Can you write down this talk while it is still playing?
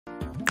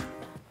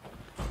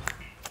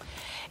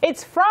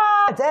It's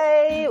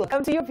Friday.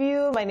 Welcome to your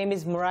view. My name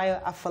is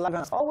Mariah Afolabi.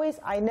 As always,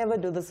 I never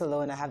do this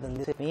alone. I have the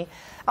list with me.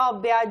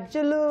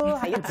 Julu,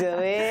 how you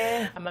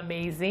doing? I'm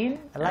amazing.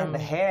 I like the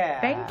hair.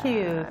 Thank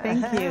you.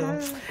 Thank you.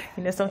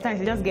 You know, sometimes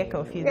you just get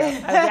confused.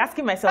 I'll be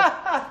asking myself,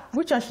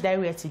 which one should I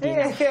wear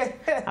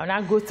today? I'll now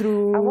go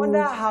through. I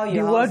wonder how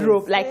your the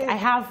wardrobe. Like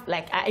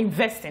I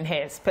invest in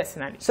hairs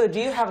personally. So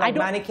do you have like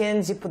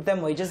mannequins? You put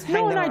them or you just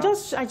hang them? No,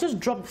 I just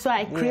drop. So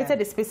I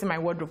created a space in my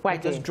wardrobe where I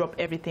just drop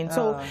everything.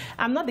 So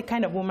I'm not the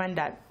kind of woman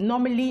that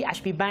normally I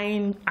should be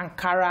buying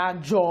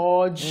Ankara,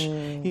 George,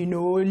 you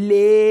know,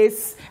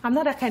 lace. I'm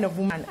not that kind of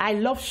woman. I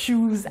love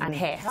shoes and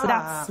hair. So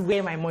that's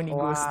where my money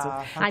goes to.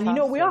 Fantastic. And you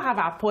know, we all have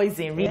our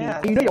poison, really.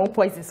 Yeah. You know your own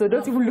poison, so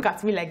don't even look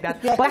at me like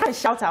that. But I have a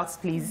shout outs,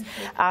 please.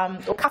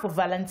 Oka for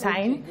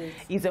Valentine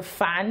is a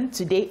fan.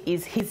 Today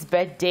is his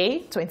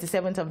birthday,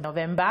 27th of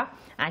November.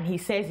 And he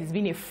says he's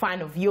been a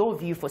fan of your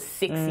view for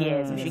 6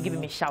 years. We should give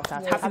him a shout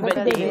out. Happy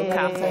birthday,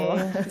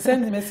 Oka. He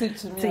sent the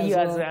message to me to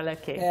as well.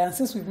 Okay. And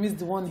since we've missed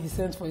the one he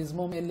sent for his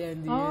mom earlier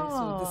in the year,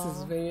 so this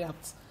is very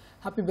apt.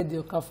 Happy birthday,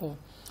 Okafor.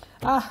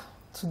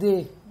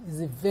 Today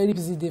is a very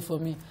busy day for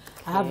me.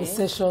 I have a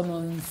session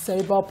on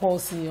cerebral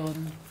palsy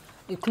on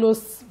a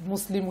closed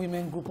Muslim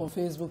women group on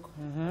Facebook,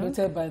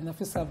 created by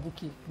Nafisa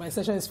Buki. My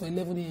session is for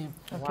 11 a.m.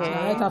 Okay. So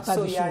right after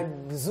the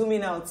show. You're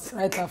zooming out.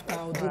 Right after,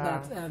 I'll do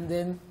that. And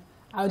then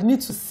I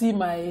need to see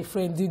my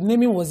friend. The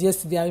naming was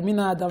yesterday,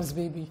 Amina Adams'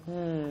 baby.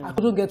 I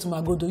couldn't get to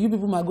Magodo. You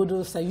people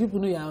Magodo side, you people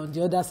know you're on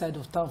the other side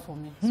of town for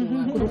me. So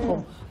I couldn't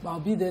come, but I'll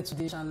be there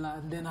today, inshallah.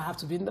 And then I have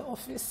to be in the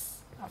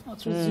office. I've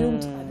not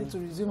resumed. I need to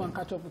resume and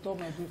catch up with all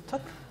my brief.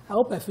 I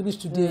hope I finish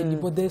today early,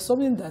 but there's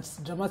something that's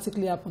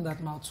dramatically happened at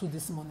Mautu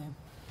this morning.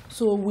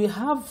 So we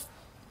have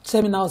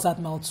terminals at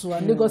Mautu,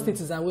 and Lagos State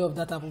is aware of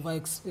that.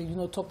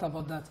 I've talked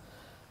about that.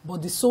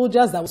 But the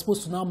soldiers that were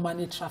supposed to now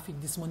manage traffic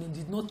this morning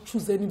did not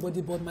choose anybody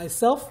but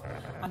myself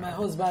and my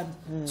husband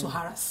to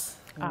harass.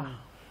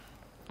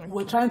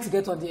 We're trying to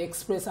get on the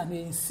express and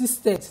they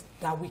insisted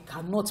that we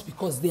cannot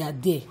because they are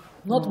there.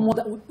 Not more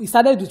than, we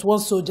started with one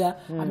soldier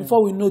and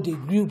before we know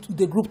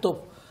they grouped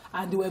up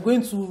and they were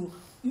going to,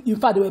 in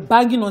fact they were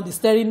banging on the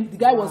steering. The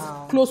guy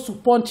was close to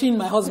punching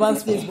my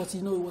husband's face, but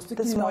you know, he was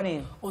taking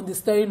on the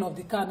steering of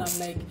the car, and I'm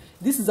like,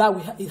 this is how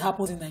it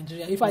happens in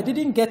Nigeria. If I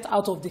didn't get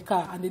out of the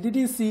car and they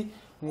didn't see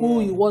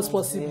who he was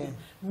possibly,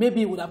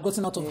 maybe he would have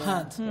gotten out of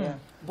hand.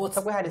 But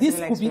this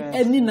could be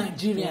any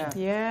Nigerian.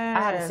 Yeah.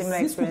 I had a similar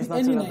experience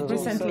not too long ago.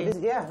 Recently.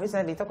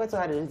 Recently. Tokweto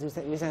had it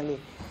recently.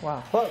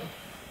 Wow. Well,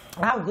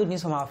 I have good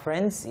news from our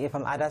friends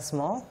from Ada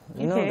Small.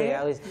 You know,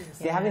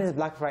 they're having this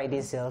Black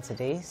Friday sale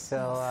today. So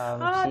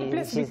the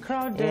place will be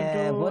crowded.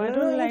 Yeah, but I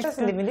don't like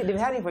that. They've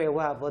had it for a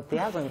while, but they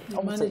have up to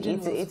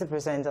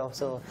 80% off.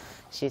 So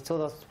she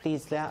told us,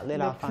 please let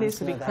our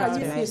fans know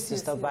that it's nice to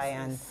stop by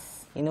and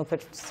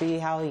see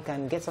how you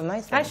can get some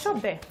nice things. I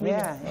shop there.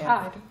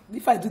 Yeah.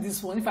 If I do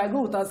this one, if I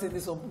go without saying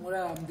this one,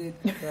 I'm dead.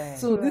 Right.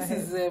 So this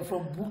is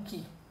from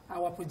Buki,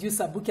 our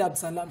producer, Buki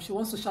Absalam. She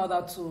wants to shout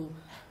out to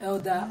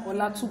Elder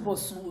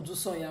Olatubosun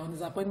Udusoya on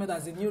his appointment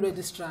as a new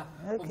registrar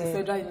of the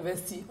Federal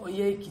University,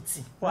 Oye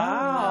Ekiti.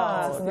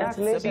 Wow.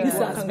 Congratulations.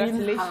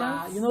 Congratulations.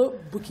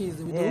 Buki is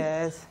the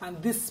widow.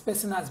 And this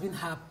person has been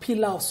her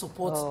pillar of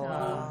support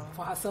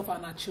for herself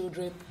and her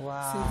children since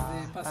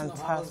the passing of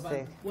her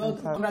husband. Well,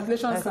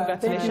 congratulations, sir.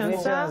 Thank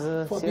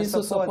you for being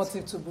so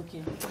supportive to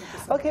Buki.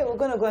 Okay, we're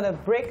going to go on a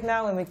break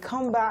now. When we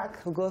come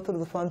back, we'll go through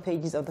the front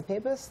pages of the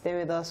papers. Stay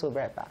with us. We'll be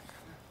right back.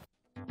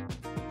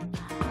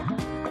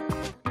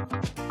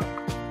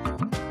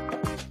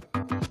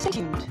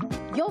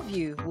 Your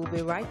view will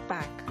be right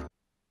back.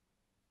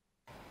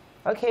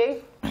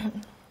 Okay,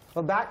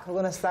 we're back. We're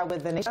going to start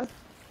with the nation.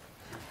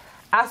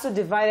 ASU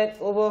divided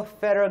over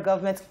federal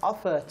government's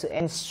offer to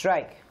end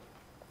strike.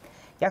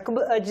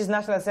 Yakubu urges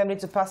National Assembly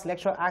to pass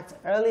Electoral Act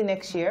early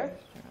next year.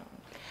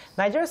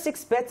 Nigeria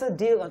seeks better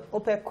deal on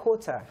OPEC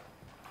quota.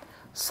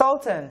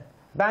 Sultan,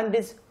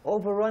 bandits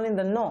overrunning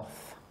the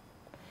north.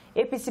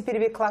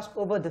 APC-PDP clash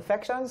over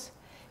defections.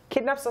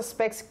 Kidnapped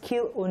suspects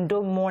kill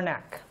Ondo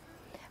monarch.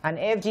 And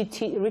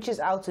FGT reaches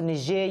out to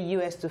Niger,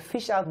 US to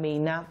fish out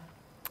Meina.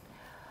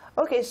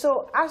 Okay,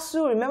 so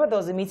ASU, remember there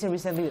was a meeting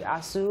recently with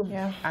ASU,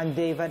 and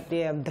the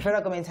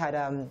federal government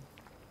had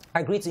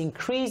agreed to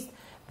increase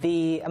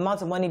the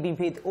amount of money being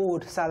paid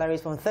owed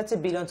salaries from 30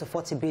 billion to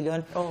 40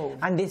 billion,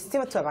 and they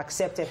seem to have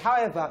accepted.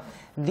 However,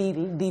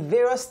 the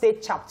various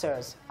state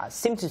chapters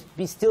seem to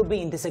still be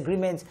in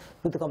disagreement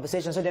with the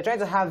compensation. So they're trying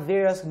to have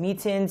various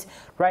meetings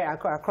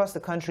across the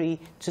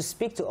country to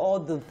speak to all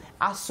the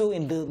ASU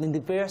in the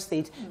various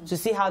states to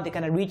see how they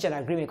can reach an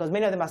agreement. Because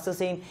many of them are still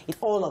saying it's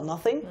all or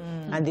nothing,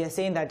 and they're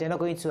saying that they're not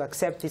going to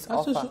accept this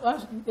offer.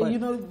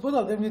 Both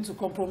of them need to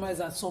compromise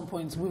at some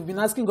point. We've been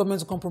asking government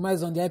to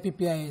compromise on the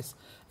IPPIS.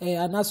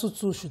 and also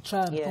too should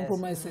try and Yes.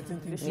 compromise certain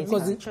things should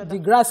because meet each the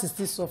grass is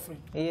still suffering.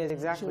 Yes,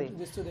 exactly. So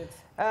the students.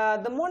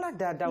 The monarch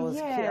that was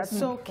Yeah,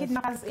 so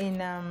kidnappers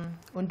in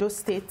Ondo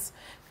State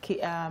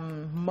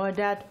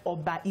murdered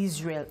Oba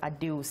Israel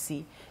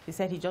Adeosi. He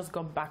said he just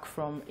got back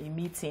from a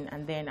meeting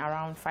and then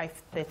around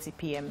 5:30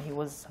 p.m. he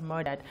was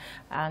murdered.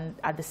 And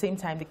at the same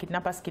time, the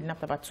kidnappers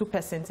kidnapped about 2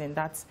 persons in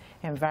that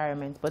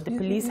environment. But the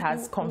police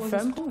has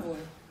confirmed.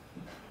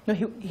 No,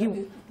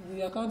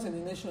 the account in the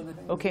nation. I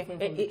think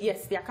okay.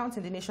 Yes, the account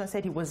in the nation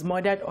said he was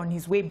murdered on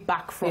his way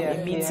back from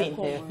a meeting.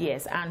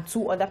 Yes, and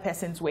 2 other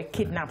persons were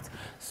kidnapped.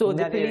 So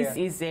the police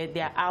is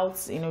they're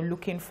out,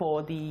 looking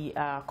for the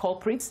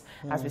culprits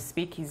as we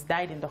speak. He's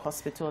died in the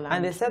hospital.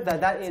 And they said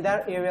that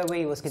that area where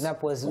he was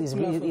kidnapped is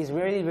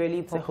really,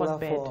 really popular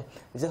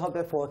it's a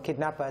hotbed for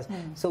kidnappers.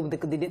 So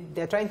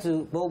they're trying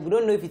to. Well, we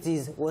don't know if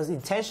it was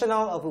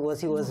intentional or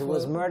if he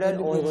was murdered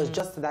or it was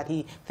just that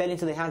he fell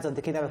into the hands of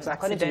the kidnappers.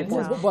 According to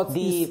reports, but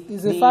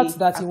it's the fact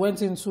that he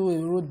went into a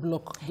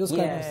roadblock, those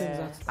kind of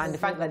things. And the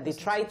fact that they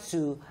tried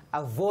to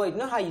avoid,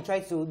 not how you try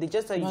to, they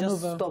just tell you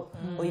just stop,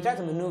 or you try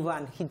to maneuver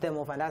and hit them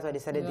off, and that's why they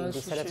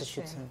decided to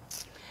shoot him.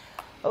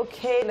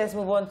 Okay, let's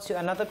move on to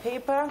another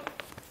paper.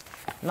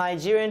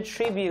 Nigerian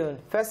Tribune,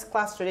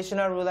 first-class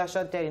traditional ruler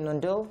shot dead in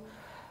Ondo.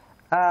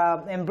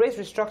 Embrace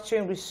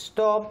restructuring,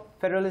 restore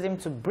federalism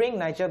to bring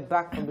Nigeria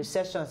back from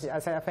recession, as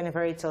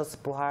Afenifere tells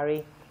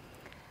Buhari.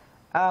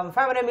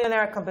 500 million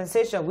naira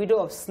compensation, widow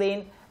of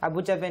slain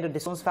Abuja vendor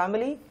Deson's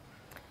family.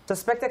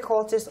 Suspected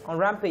cultists on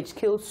rampage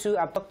killed 2,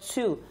 abduct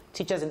 2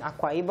 teachers in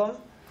Akwa Ibom.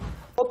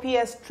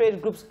 OPS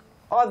trade groups,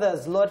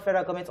 others lord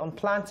federal government on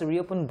plan to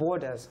reopen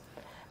borders.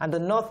 And the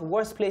North,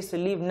 worst place to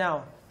live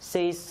now,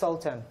 says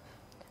Sultan.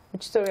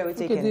 Which story are we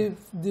taking? Okay,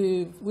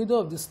 the widow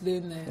of the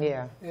slain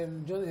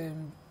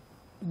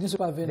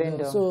newspaper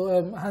vendor.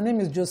 So her name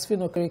is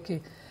Josephine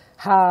Okereke.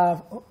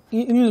 Her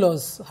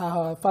in-laws,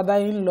 her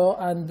father-in-law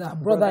and her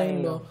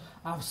brother-in-law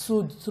have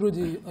sued through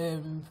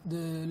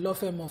the law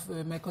firm of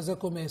Michael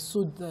Zekome,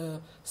 sued the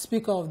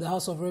Speaker of the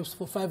House of Reps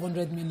for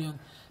 500 million.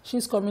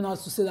 She's coming out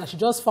to say that she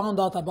just found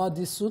out about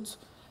this suit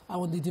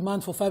and the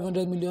demand for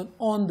 500 million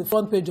on the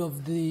front page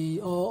of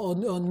the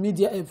on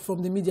media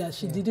from the media.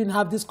 She didn't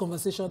have this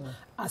conversation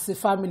as a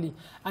family,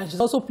 and she's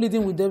also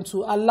pleading with them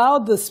to allow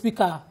the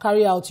speaker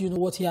carry out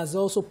what he has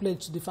also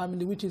pledged to the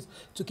family, which is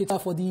to cater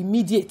for the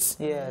immediate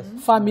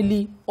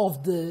family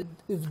of the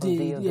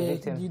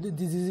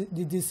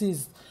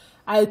deceased.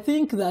 I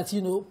think that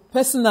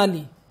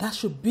personally that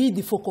should be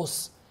the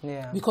focus,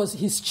 because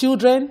his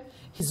children,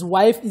 his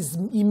wife, his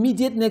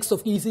immediate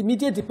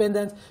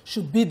dependents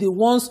should be the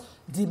ones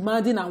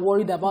demanding and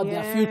worried about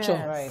their future.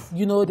 Right.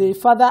 The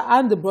father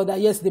and the brother,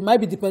 yes, they might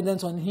be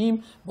dependent on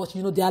him, but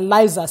their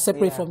lives are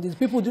separate from these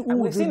people who would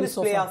really suffer. We've seen this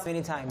play out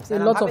many times.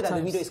 And I'm happy that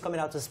the video is coming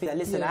out to speak.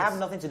 Listen, I have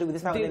nothing to do with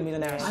this 500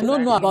 million naira. I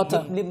don't know about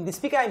her. The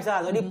speaker himself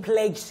has already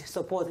pledged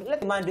support.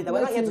 Let the man do that.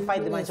 We're not here to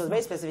fight the man. She was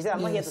very specific. She said,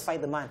 I'm not here to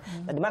fight the man.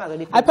 The man has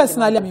already. I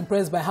personally am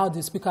impressed by how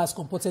the speaker has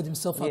comported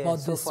himself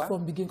about this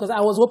from beginning, because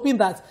I was hoping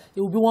that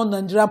it would be one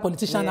Nigerian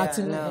politician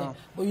acting,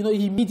 but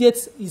he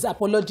mediates his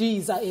apology,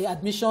 his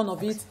admission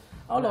of it.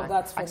 All of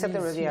that for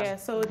me. Yeah,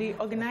 so the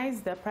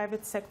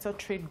private sector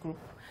trade group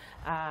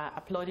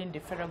applauding the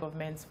federal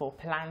government for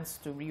plans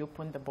to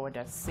reopen the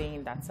borders,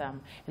 saying that a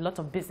lot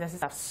of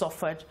businesses have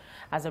suffered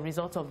as a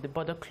result of the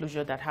border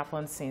closure that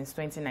happened since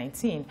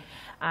 2019.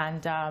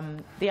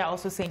 And they are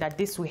also saying that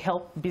this will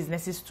help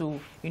businesses to,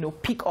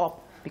 pick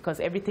up,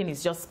 because everything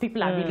is just,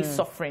 people are really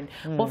suffering.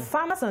 But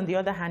farmers, on the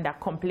other hand, are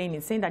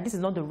complaining, saying that this is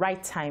not the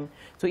right time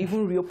to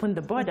even reopen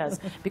the borders,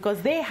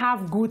 because they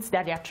have goods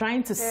that they are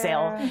trying to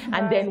sell.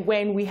 And then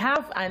when we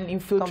have an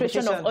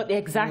infiltration of,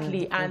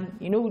 and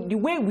the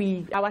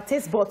way our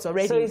taste buds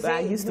already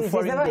are used to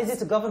foreign. It's never easy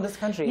to govern this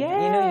country.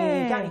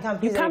 Yeah.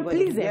 You can't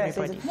please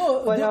everybody.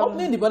 No, but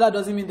opening the border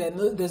doesn't mean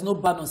that there's no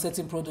ban on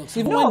certain products.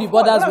 Even when the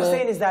what borders I'm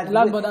saying is that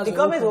the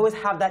government always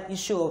have that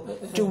issue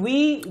of, do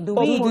we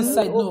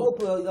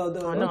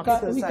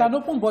we can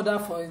open border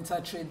for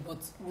intertrade, but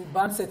we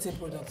ban certain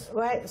products.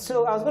 Right.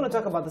 So I was going to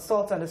talk about the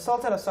Sultan. The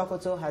Sultan of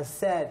Sokoto has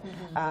said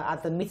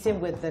at the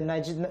meeting with the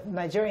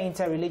Nigerian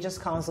Interreligious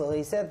Council,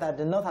 he said that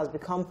the North has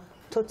become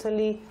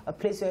totally a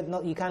place where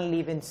you can't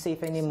live in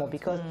safe anymore,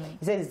 because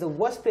he said it's the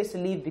worst place to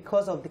live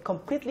because of the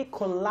completely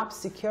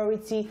collapsed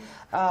security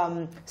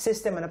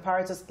system and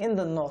apparatus in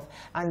the North,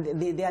 and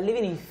they are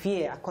living in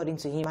fear, according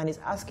to him, and he's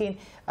asking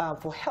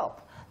for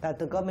help, that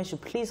the government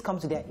should please come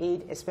to their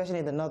aid, especially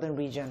in the northern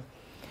region.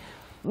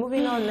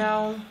 Moving on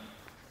now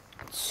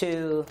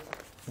to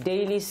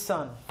Daily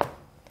Sun.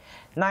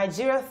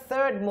 Nigeria,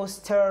 third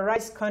most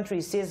terrorized country,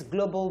 says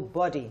global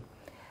body.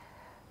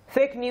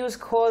 Fake news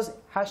cause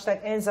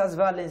 #EndSARS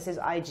violence, says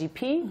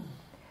IGP.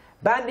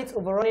 Bandits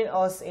overrunning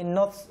us in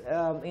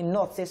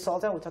North, says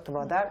Sultan. We talked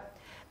about that.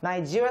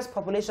 Nigeria's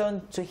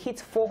population to hit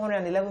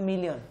 411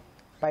 million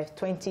by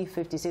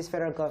 2050, says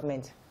federal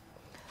government.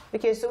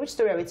 Okay, so which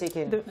story are we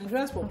taking? The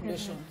Nigeria's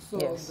population. So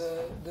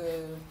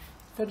the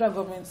federal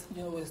government,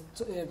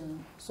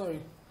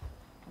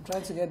 I'm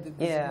trying to get the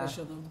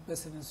definition of the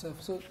person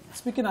himself. So,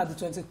 speaking at the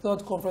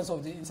 23rd conference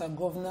of the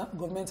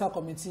Intergovernmental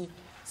Committee,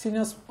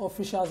 senior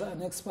officials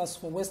and experts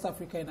for West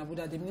Africa in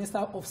Abuja, the Minister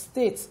of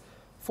State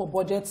for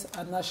Budget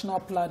and National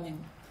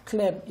Planning,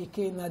 Clem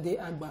Ikenade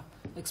Agba,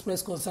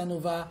 expressed concern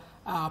over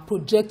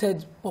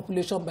projected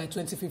population by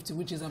 2050,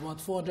 which is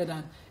about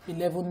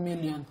 411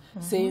 million,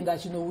 saying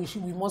that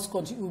we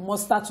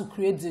must start to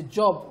create the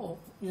job of,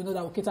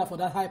 that will cater for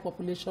that high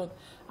population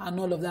and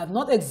all of that.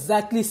 Not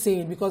exactly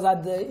saying, because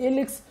at the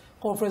ALEX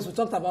conference we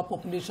talked about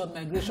population,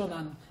 migration,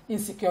 and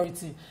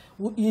insecurity.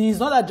 He is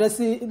not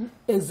addressing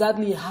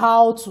exactly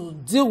how to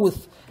deal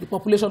with the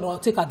population or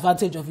take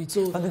advantage of it.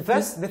 So, but the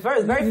very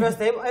first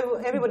time,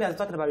 everybody has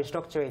talking about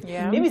restructuring.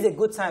 Yeah. Maybe it's a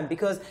good time,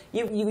 because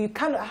you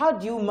can't. How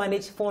do you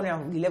manage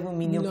 411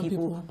 million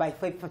people by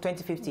for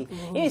 2050?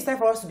 Maybe it's time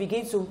for us to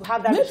begin to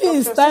have that. Maybe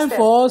it's time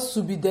for us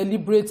to be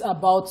deliberate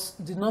about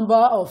the number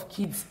of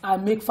kids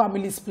and make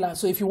families plan.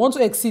 So if you want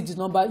to exceed the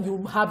number,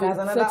 you have a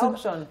certain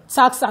option,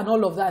 tax and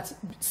all of that.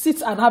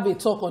 Sit and have a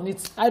talk on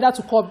it, either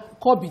to curb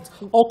it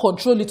or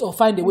control it or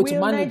find a way to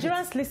manage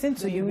Nigerians it. listen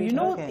to you? You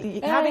know,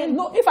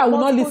 if I will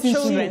not listen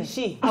to you,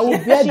 I will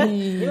bear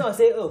the.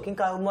 Say, oh, me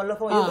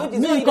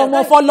come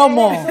on, follow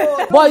more.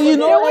 But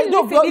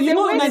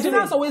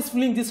Nigerians always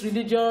fling this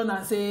religion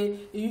and say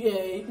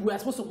we are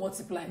supposed to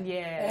multiply.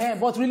 Yeah.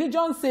 But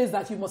religion says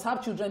that you must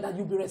have children, that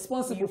you'll be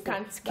responsible. You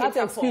can't. That's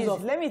excuse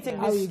of. Let me take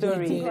this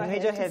story.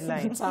 Major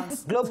headlines.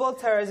 Global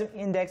Terrorism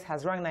Index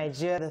has ranked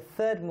Nigeria the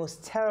third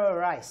most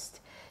terrorized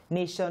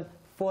nation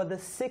for the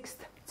 6th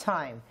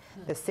time.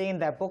 They're saying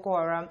that Boko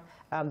Haram,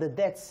 the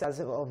deaths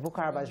of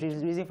Boko Haram has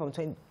risen by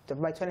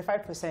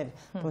 25%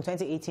 from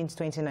 2018 to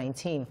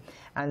 2019.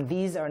 And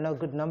these are not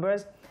good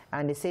numbers.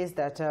 And it says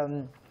that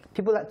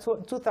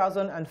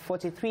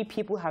 2,043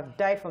 people have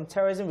died from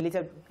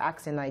terrorism-related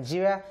acts in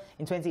Nigeria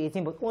in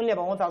 2018, but only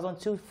about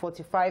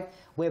 1,245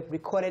 were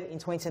recorded in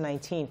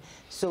 2019.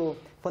 So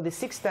for the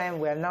 6th time,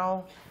 we are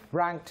now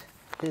ranked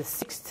the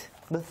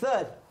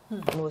third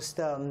most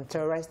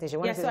terrorized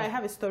nation. Yes, so I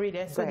have a story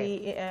there. So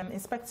the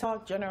Inspector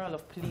General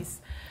of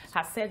Police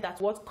has said that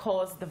what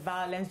caused the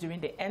violence during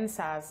the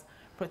NSAS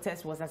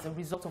protest was as a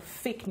result of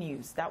fake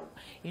news. That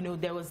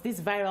there was this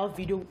viral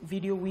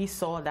video we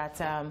saw that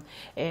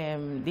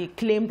they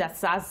claimed that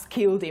SARS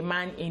killed a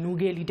man in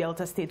Ughelli,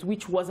 Delta State,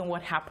 which wasn't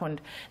what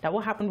happened. That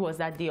what happened was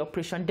that the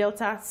Operation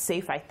Delta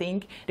Safe, I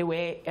think, they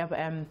were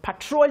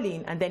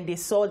patrolling, and then they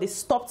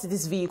stopped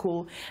this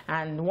vehicle,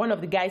 and one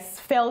of the guys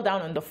fell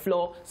down on the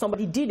floor.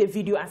 Somebody did a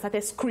video and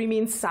started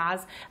screaming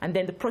SARS, and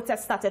then the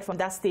protest started from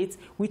that state,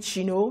 which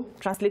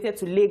translated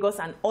to Lagos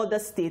and other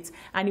states,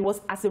 and it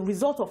was as a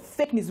result of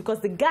fake news, because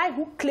the guy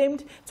who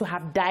claimed to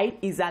have died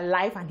is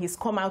alive, and he's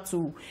come out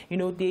to,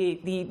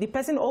 the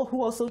person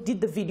who also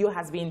did the video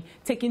has been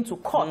taken to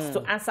court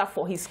to answer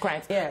for his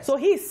crimes. Yes. So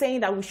he's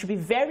saying that we should be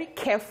very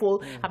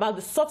careful about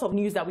the sort of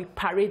news that we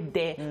parade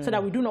there, so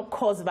that we do not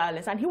cause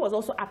violence. And he was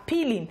also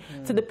appealing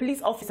to the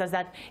police officers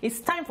that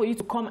it's time for you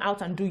to come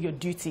out and do your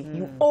duty.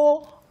 You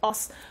owe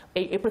us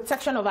a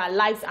protection of our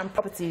lives and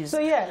properties. So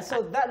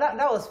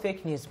that was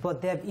fake news.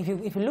 But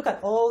if you look at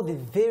all the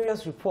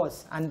various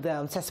reports and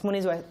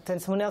testimonials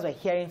we're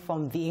hearing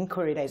from the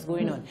inquiry that is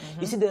going on,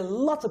 you see that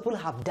lots of people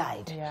have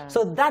died. Yeah.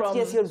 So that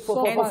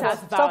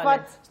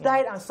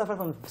died and suffered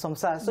from some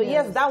SARS. So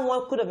yes, that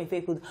one could have been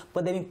fake,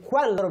 but there have been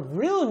quite a lot of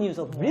real news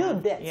of real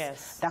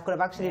deaths that could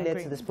have actually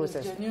led to this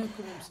process.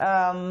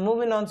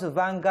 Moving on to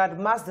Vanguard,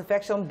 mass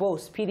defection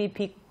boasts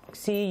PDP,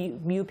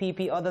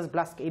 UPP, others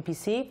blast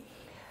APC.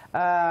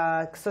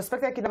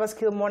 Suspected kidnappers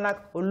kill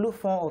monarch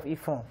Olufon of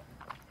Ifon.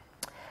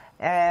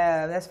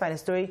 Let's find a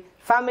story.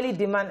 Family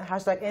demand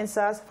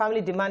 #NSAS. Family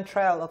demand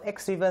trial of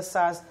ex-Rivers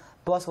SARS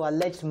boss for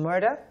alleged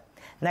murder.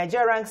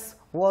 Nigeria ranks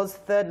world's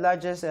third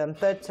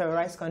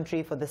terrorized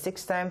country for the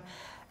 6th time,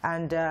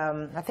 and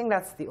I think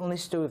that's the only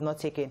story we've not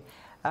taken.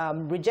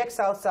 Reject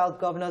South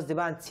governors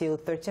demand till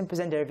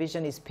 13%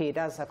 derivation is paid.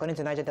 That's according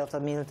to Niger Delta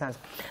militants.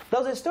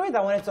 There was a story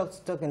that I wanted to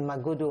talk in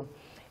Magodo.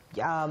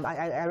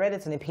 I read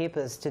it in the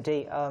papers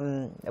today.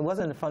 It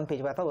wasn't on the front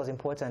page, but I thought it was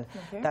important.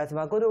 That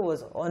Magodo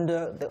was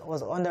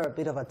under a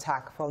bit of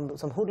attack from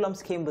some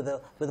hoodlums came with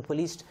the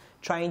police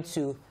trying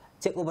to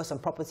take over some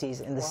properties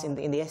in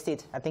the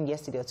estate, I think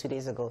yesterday or 2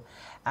 days ago.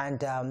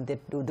 And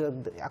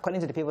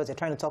according to the papers, they're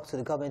trying to talk to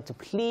the government to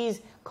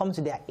please come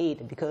to their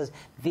aid, because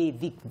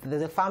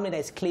the family that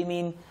is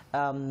claiming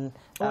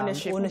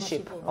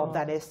ownership of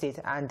that estate.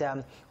 And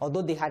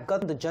although they had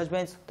gotten the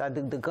judgment that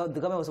the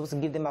government was supposed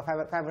to give them a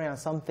 500 and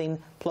something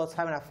plots,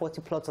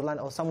 540 plots of land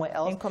or somewhere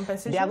else. In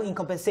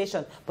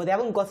compensation, but they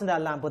haven't gotten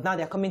that land. But now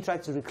they're coming trying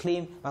to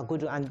reclaim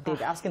Magodo, and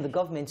they're asking the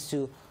government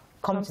to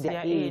come to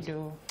their aid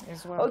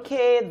as well.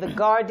 Okay, The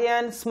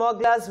Guardian,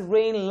 smugglers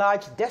reign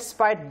large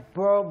despite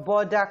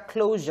border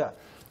closure.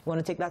 Want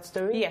to take that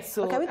story? Yes.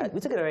 So okay, we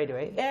took it already,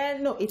 right?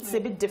 No, it's a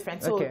bit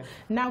different. So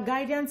now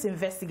Guardians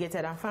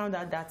investigated and found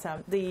out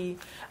that the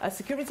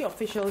security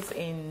officials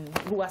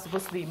who are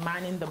supposed to be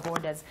manning the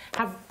borders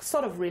have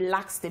sort of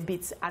relaxed a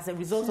bit as a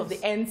result of the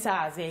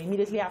NSAS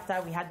immediately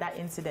after we had that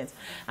incident.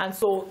 And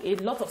so a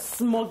lot of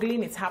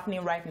smuggling is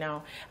happening right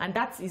now. And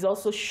that is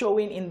also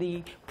showing in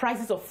the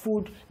prices of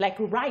food. Like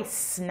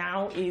rice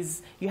now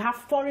you have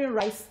foreign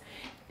rice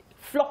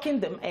flooding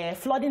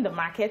the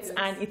markets,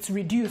 and it's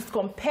reduced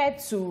compared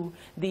to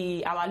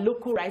our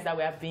local rice that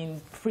we have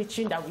been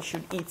preaching that we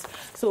should eat.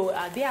 So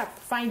they are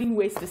finding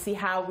ways to see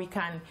how we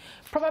can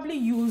probably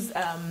use,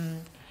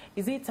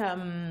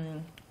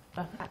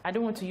 I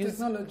don't want to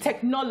use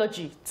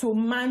technology to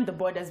man the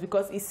borders,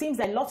 because it seems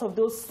that a lot of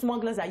those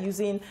smugglers are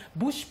using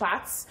bush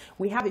paths.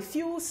 We have a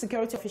few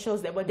security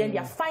officials there, but then they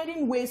are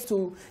finding ways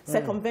to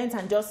circumvent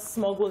and just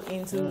smuggle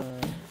into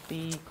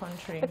the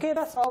country. Okay,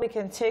 that's all we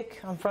can take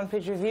on Front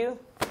Page Review.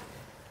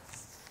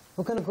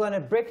 We're going to go on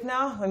a break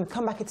now. When we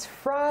come back, it's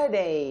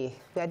Friday.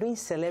 We are doing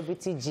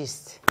Celebrity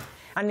Gist.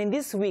 And in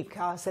this week,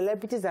 our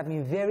celebrities have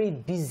been very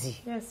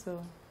busy. Yes,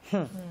 so.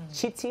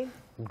 Cheating,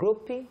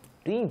 groping,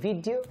 doing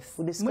video.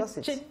 We'll discuss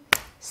it.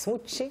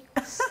 Smooching.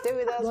 Stay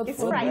with us.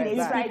 It's Friday.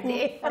 It's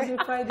Friday. Happy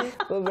Friday.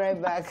 We'll be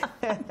right back.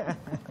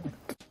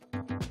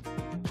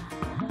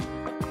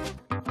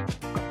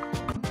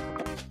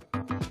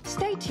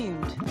 Stay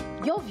tuned.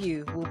 Your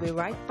View will be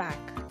right back.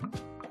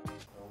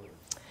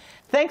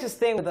 Thanks for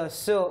staying with us.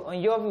 So, on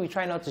Your View, we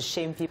try not to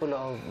shame people,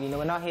 or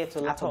we're not here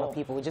to laugh about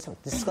people. We're just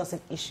discussing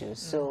issues.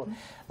 So,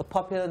 a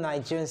popular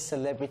Nigerian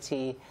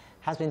celebrity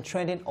has been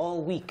trending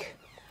all week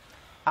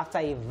after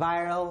a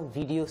viral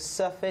video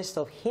surfaced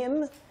of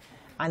him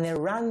and a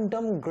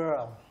random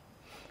girl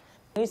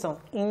doing some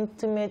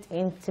intimate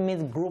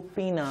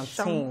groping and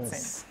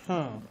things.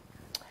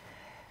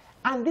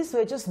 And these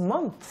were just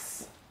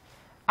months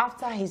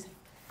after his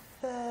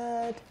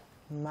third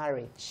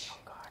marriage. Oh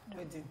God.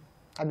 Wedding.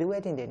 At the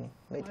wedding, then.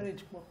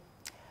 Marriage.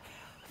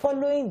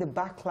 Following the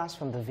backlash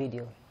from the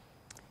video,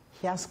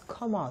 he has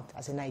come out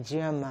as a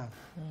Nigerian man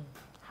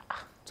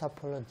to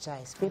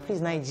apologize.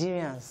 Please,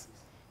 Nigerians,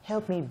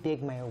 help me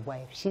beg my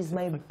wife. She's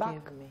my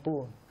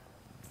backbone.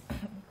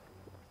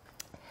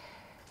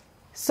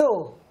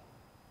 So,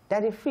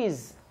 Daddy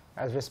Freeze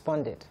has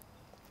responded,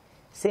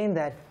 saying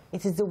that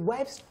it is the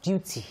wife's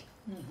duty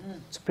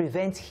to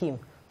prevent him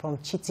from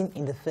cheating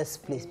in the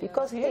first place.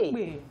 Because,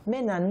 hey,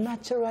 men are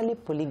naturally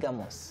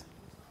polygamous.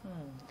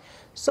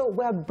 So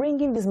we are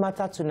bringing this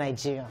matter to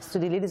Nigerians, to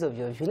the ladies of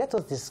Your View. Let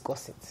us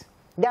discuss it.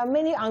 There are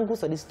many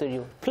angles of this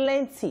story,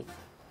 plenty.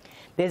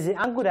 There's the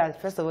angle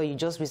that, first of all, you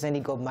just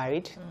recently got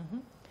married,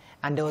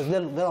 and there was a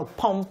little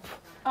pomp,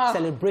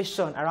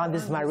 celebration around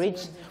this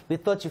marriage. We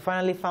thought you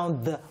finally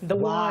found the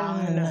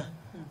one.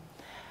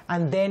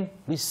 And then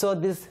we saw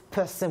this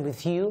person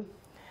with you,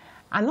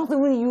 and not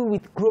only you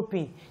with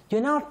groping,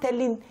 you're now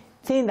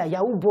saying that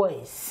Yahoo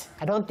boys,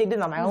 I don't take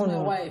them on my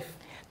own wife.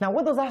 Now,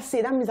 what does that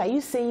say? That means, are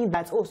you saying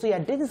that, oh, so you're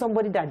dating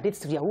somebody that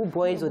dates Yahoo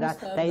boys, or that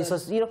is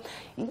just,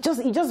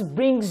 it just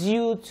brings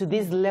you to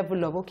this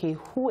level of, okay,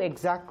 who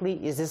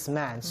exactly is this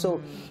man? So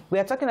we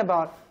are talking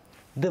about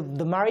the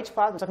marriage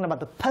part. We're talking about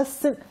the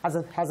person as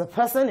a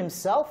person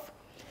himself.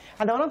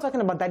 And we're not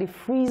talking about Daddy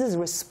Freeze's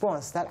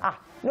response that,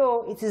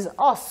 no, it is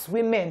us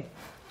women.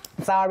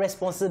 It's our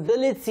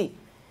responsibility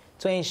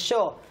to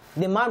ensure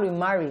the man we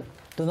marry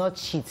do not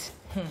cheat.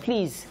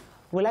 Please,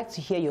 we'd like to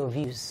hear your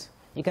views.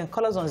 You can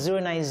call us on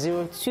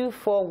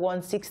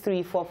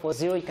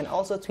 090-241-63440. You can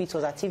also tweet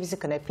us at TVC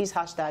Connect. Please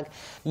hashtag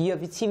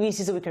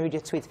TVC so we can read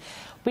your tweet.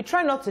 We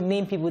try not to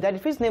name people. Daddy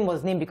Freeze's name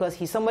was named because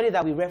he's somebody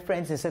that we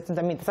reference in certain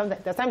times.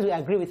 There's times we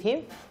agree with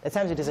him, there's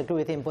times we disagree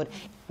with him. But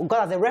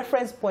God, as a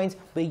reference point,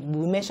 we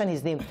mention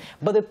his name.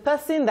 But the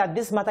person that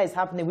this matter is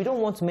happening, we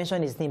don't want to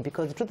mention his name,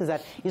 because the truth is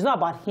that it's not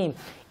about him.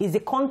 It's the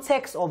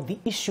context of the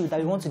issue that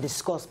we want to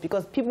discuss,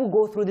 because people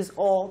go through this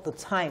all the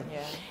time.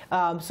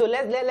 Yeah. So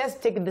let's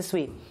take it this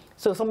way.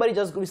 So somebody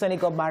just recently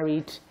got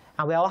married,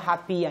 and we're all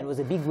happy, and it was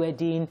a big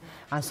wedding,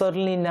 and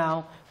suddenly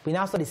now, we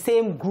now saw the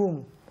same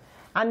groom.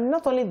 And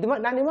not only, the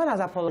man has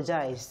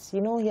apologized. He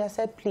has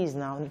said, please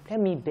now, let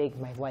me beg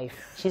my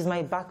wife. She's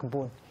my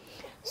backbone.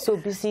 So,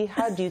 BC,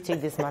 how do you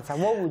take this matter?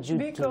 What would you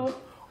do?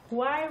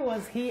 Why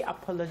was he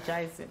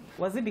apologizing?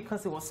 Was it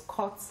because it was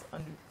caught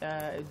and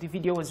the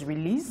video was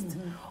released,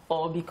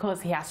 or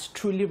because he has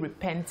truly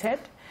repented?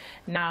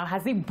 Now,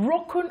 has he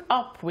broken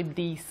up with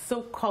the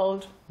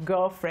so-called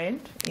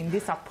girlfriend in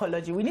this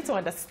apology? We need to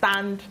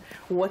understand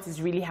what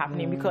is really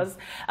happening, because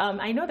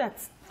I know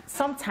that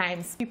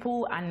sometimes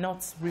people are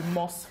not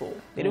remorseful.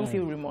 They don't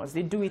feel remorse.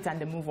 They do it and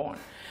they move on.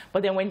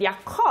 But then when they are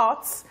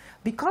caught,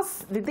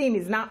 because the thing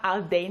is now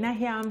out there, and I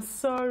hear, I'm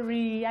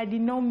sorry, I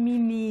did not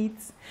mean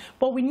it.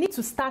 But we need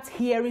to start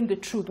hearing the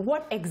truth.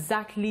 What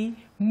exactly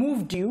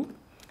moved you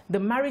the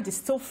marriage is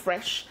still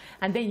fresh,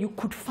 and then you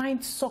could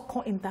find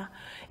succor in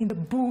the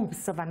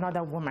boobs of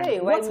another woman. Hey,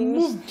 what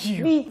moved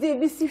you?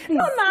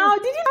 No, now,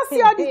 did you not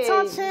see all the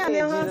touching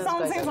and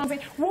something?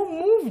 What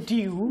moved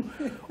you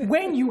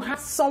when you have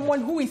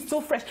someone who is so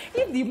fresh?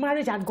 If the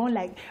marriage had gone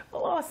like,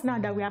 us now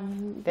that we are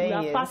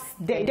past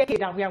the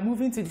decade and we are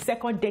moving to the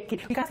second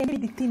decade, you can say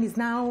maybe the thing is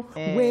now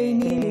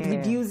waning, it's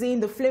reducing,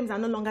 the flames are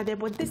no longer there,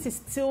 but this is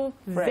still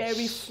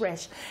very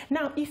fresh.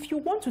 Now, if you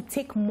want to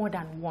take more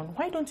than one,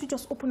 why don't you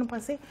just open up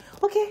and say,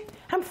 okay,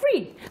 I'm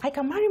free. I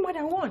can marry more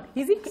than one.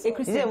 Is he a Christian?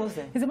 Is he a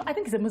Muslim? I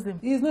think he's a Muslim.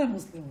 He's not a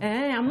Muslim.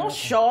 I'm not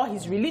sure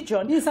his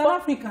religion. He's an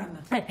African.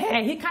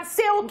 He can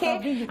say,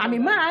 okay, I'm a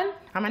man,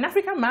 I'm an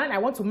African man, I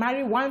want to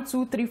marry 1,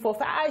 2, 3, 4,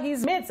 5.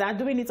 His mates are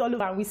doing it all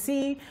over, and we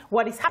see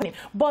what is happening.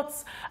 But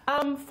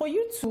for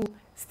you to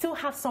still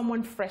have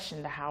someone fresh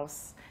in the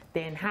house,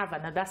 then have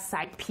another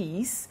side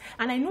piece.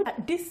 And I know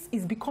that this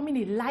is becoming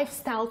a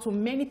lifestyle to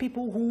many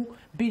people who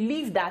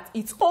believe that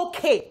it's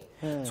okay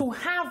to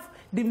have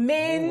the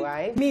main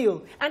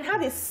meal and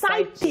have a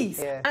side piece,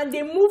 and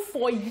they move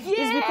for years.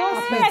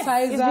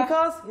 It's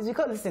because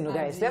listen,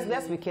 guys,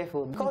 let's be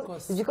careful.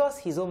 It's because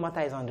his own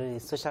matter is on the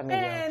social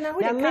media.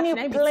 There are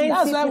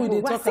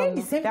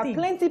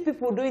plenty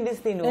people doing this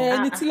thing.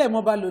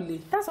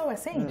 That's what we're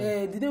saying.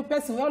 The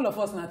person, all of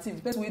us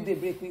native, the person they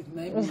break with,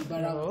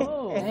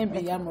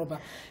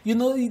 you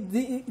know,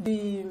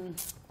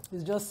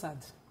 it's just sad.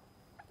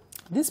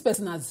 This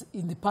person has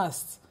in the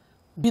past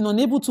been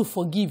unable to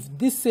forgive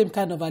this same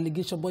kind of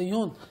allegation, but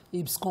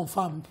it's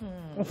confirmed.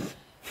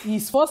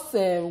 His first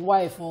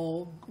wife,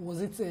 or was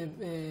it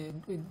a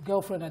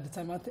girlfriend at the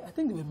time? I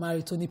think they were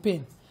married, Tony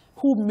Payne,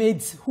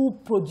 who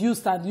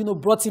produced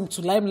and brought him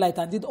to limelight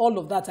and did all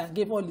of that and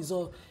gave all his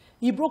all.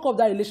 He broke up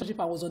that relationship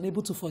and was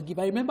unable to forgive.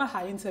 I remember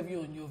her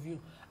interview on Your View.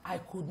 I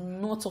could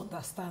not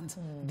understand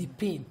the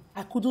pain.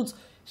 I couldn't.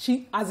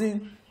 She, as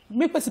in,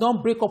 make person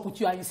don't break up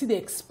with you and you see they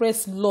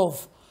express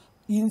love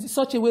in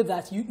such a way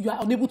that you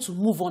are unable to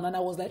move on. And I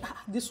was like,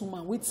 this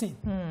woman waiting.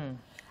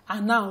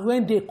 And now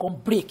when they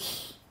come break,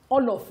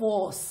 all of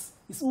us,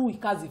 it's who we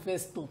cast the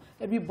first stone.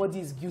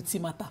 Everybody is guilty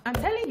matter. I'm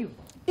telling you.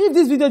 If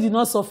this video did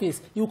not surface,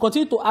 you will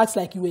continue to act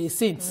like you were a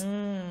saint.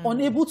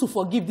 Unable to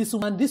forgive this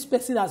woman. This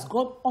person has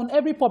gone on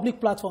every public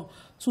platform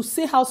to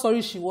say how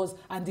sorry she was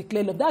and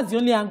declare love. That's the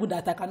only angle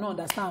that I cannot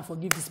understand and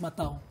forgive this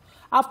matter.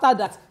 After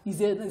that, he's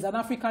an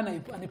African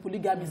and a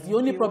polygamist. The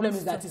only problem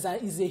is that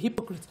he's a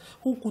hypocrite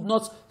who could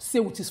not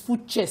say with his full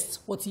chest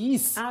what he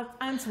is.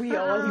 Aren't we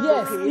all?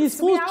 Yes, his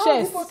full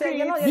chest.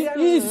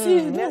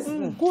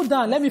 Go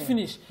down, let me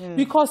finish.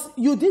 Because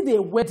you did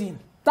a wedding,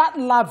 that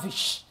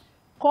lavish,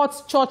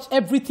 court, church,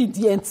 everything,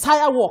 the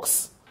entire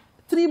works,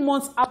 3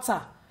 months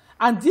after.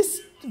 And this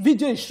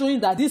video is showing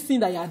that this thing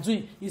that you are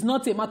doing is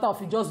not a matter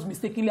of it just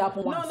mistakenly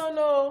happened once.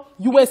 No.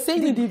 You were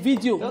saying in the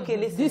video, listen,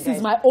 this guys,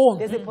 is my own.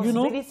 There's a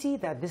possibility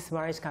that this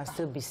marriage can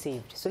still be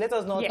saved. So let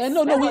us not. Yes.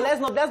 Let's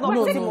not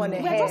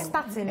we're just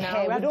starting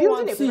now. We're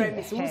building a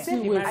premise. We'll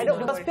save the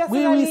marriage.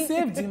 We will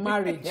save the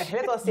marriage.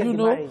 Let us save the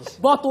marriage.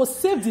 But to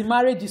save the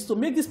marriage is to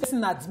make this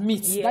person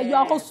admit that you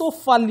are also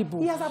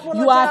fallible. He has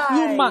apologized. You are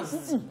human.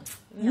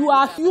 You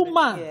are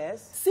human.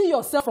 Yes. See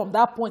yourself from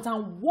that point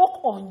and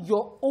work on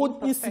your own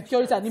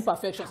insecurity and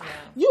imperfections.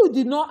 You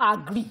did not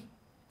agree.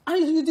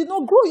 And you did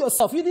not grow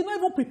yourself. You did not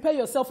even prepare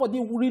yourself for the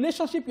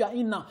relationship you are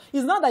in now.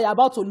 It's not that you're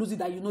about to lose it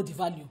that you know the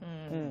value.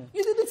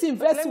 You didn't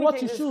invest what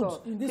you should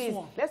in this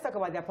one. Let's talk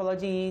about the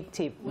apology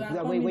tape.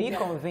 Were you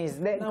convinced?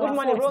 Good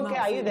morning, Ronke.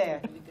 Are you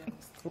there?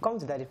 We'll come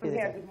to that.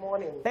 Good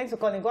morning. Thanks for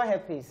calling. Go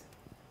ahead, please.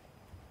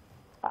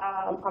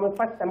 I'm a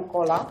first-time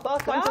caller.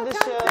 Welcome to the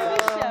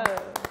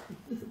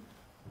show.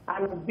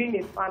 I've been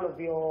a fan of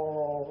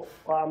your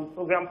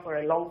program for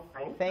a long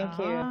time. Thank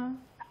you.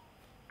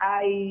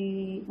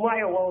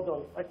 Well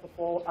done, first of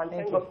all, and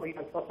thank God for you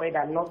and software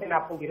that nothing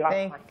happened the last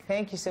time.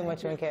 Thank you so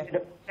much, Ronke. The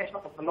pleasure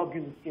of not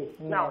being with you.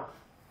 Now,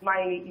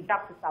 my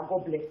sister,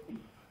 God bless you.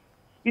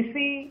 You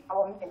see,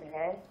 our man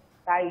here,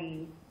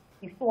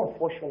 is so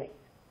unfortunate.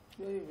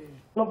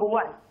 Number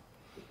one,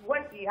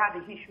 when he had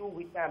the issue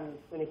with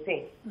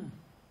 2010,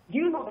 do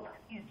you know that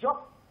he's just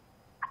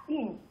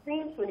in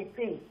seeing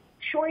 2010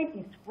 showing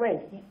his friend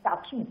his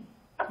tattoo?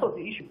 That was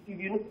the issue.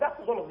 You know, that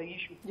was one of the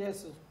issues. Yes,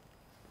 sir.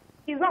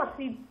 He's not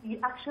see he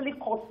actually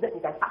caught them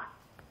in an act.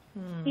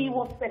 He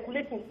was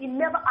speculating. He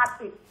never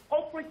acted.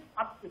 Concrete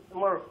acted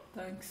tomorrow.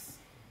 Thanks.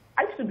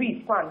 I used to be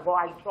his fan, but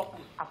I dropped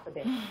it after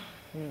them.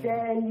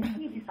 Then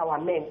you see this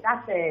our men.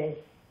 That's a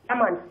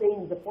man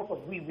saying the fault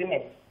of we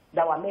women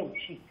that our men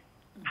cheat.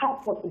 How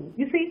possible?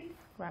 You see,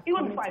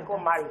 even before I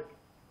got married,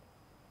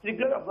 to the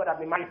glory of God, I've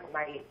been married for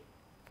 9 years.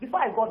 Before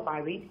I got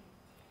married,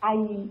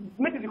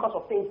 maybe because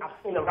of things I've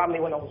seen around me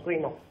when I was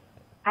growing up,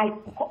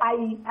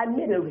 I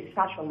made a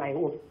research on my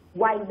own.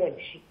 Why men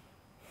cheat?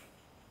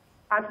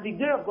 And to the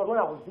glory of God, when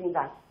I was doing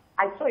that,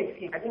 I saw a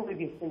film. I didn't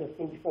really seen the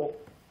film before.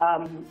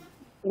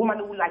 Woman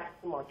who likes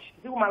too much.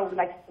 Is it woman who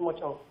likes too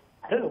much? Or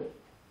I don't know.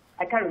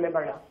 I can't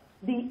remember now.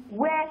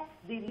 Where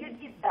the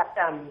lady that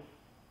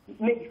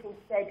made the film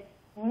said,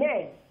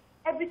 men,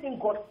 everything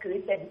God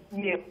created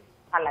male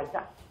are like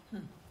that.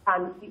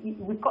 And he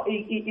went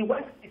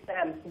to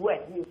this word,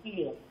 New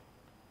Zealand.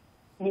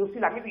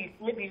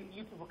 Maybe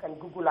you people can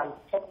Google and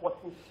check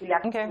what New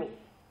Zealand means.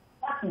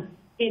 That is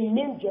a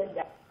main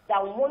gender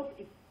that wants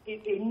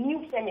a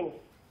new feminist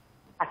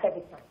at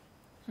every time.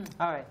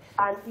 All right.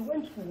 And he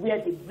went to where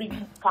they breed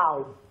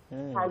cows.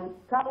 And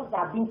cows that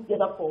have been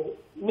together for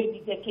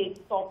maybe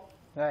decades, stop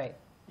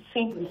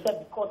seeing themselves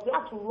because they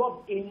have to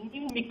rub a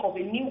new milk of a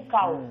new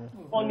cow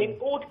on an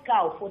old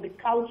cow for the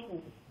cow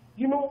to,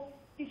 you know,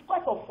 it's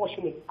quite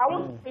unfortunate. I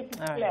want to say it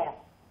clear.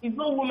 It's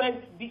no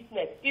woman's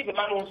business. If a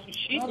man wants to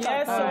shit.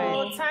 Yes,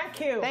 so thank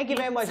you. Thank you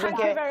very much. Thank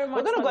you very much.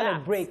 We're going to go on a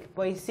break,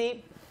 but you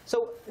see,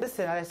 so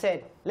listen, as I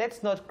said,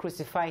 let's not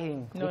crucify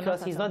him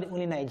because he's not the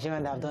only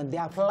Nigerian that have done.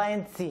 There are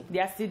plenty. They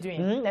are still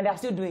doing. And they are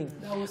still doing.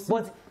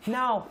 But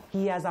now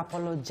he has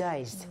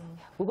apologized.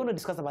 We're going to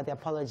discuss about the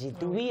apology.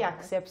 Do we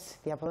accept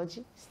the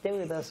apology? Stay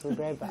with us. We'll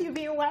be right back. You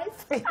being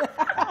wife?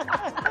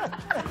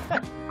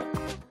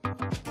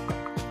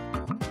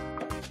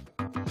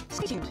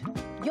 Stay tuned.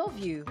 Your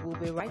View will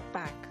be right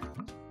back.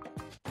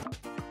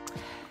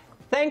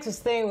 Thanks for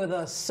staying with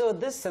us. So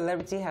this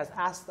celebrity has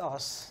asked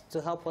us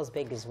to help us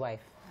beg his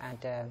wife.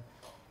 And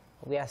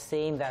we are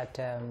saying that,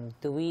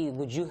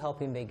 would you help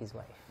him beg his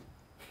wife?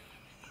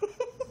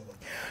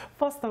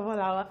 First of all,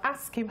 I'll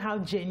ask him how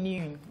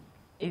genuine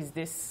is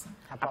this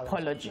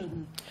apology.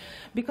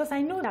 Because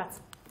I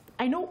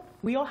know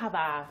we all have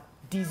our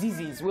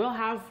diseases. We all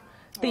have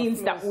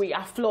things that we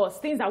are flaws,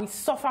 things that we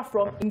suffer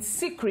from in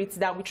secret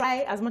that we try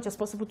as much as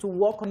possible to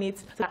work on it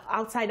so that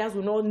outsiders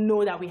will not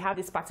know that we have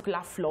this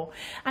particular flaw.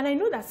 And I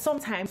know that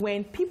sometimes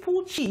when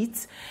people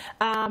cheat,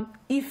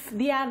 if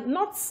they are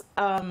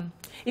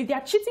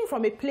cheating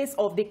from a place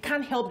of they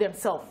can't help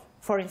themselves,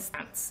 for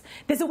instance,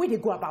 there's a way they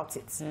go about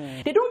it.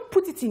 They don't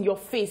put it in your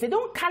face. They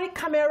don't carry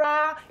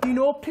camera, you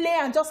know, play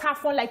and just have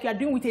fun like you are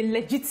doing with a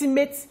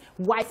legitimate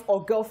wife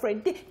or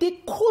girlfriend. They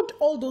code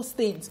all those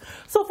things.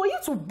 So for you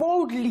to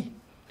boldly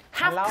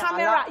have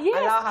camera,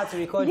 allow her to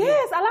record you.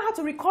 Yes, allow her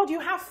to record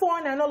you, have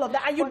fun and all of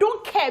that. And you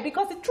don't care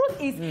because the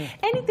truth is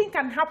anything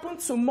can happen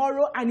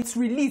tomorrow and it's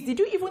released. Did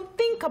you even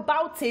think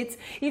about it?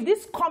 If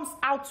this comes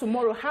out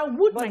tomorrow, how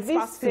would my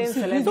spouse feel?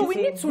 So we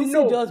need to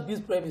know. Just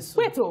build privacy.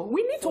 Wait,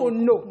 we need to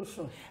know.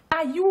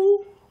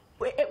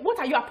 What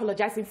are you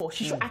apologizing for?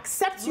 She should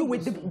accept you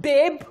with the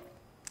babe.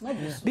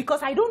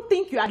 Because I don't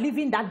think you are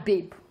leaving that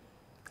babe.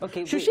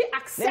 Okay, should she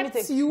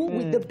accept you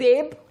with the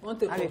babe,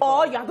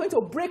 or you are going to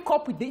break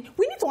up with the?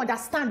 We need to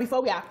understand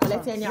before we are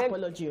collecting any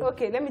apology.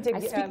 Okay, let me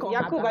take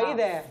Yakub, are you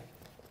there?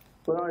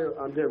 Well,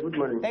 I'm there. Good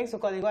morning. Thanks for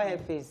calling. Go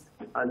ahead, please.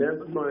 And then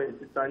good morning,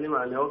 Sister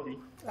Nima and Elby.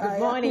 Good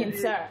morning,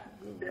 sir.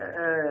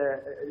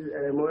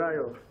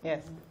 Morayo.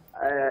 Yes.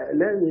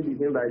 Let me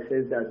begin by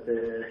saying that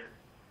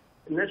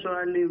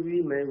naturally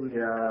we men we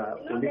are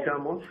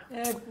polygamous.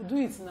 Do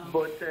it now.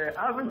 But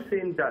having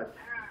said that,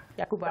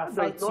 Yakub, I'll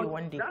fight you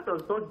one day. That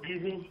does not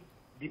give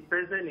the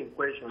person in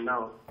question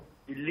now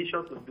the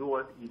leisure to do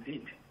what he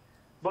did.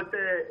 But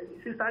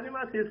Sister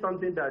Nima says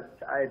something that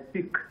I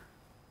pick.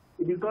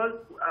 Because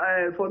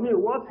for me,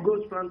 what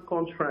goes round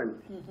comes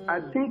round.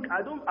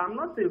 I'm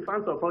not a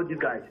fan of all these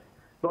guys.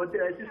 But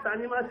Sister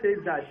Nima says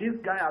that this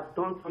guy has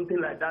done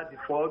something like that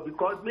before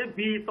because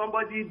maybe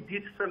somebody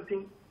did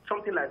something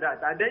like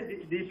that. And then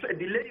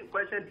the lady in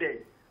question there,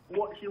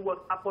 she was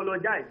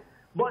apologized.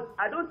 But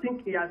I don't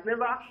think he has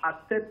never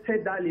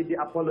accepted that lady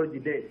apology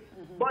there.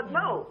 But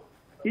now,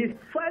 he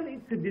fell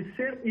into the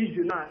same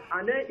issue now,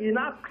 and then he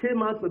now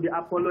came out to be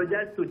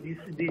apologized to the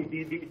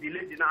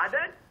lady now. And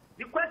then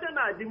the question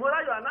now, the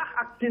moral you are not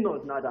asking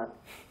us now that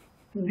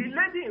the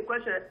lady in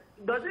question,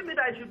 does it mean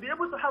that I should be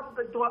able to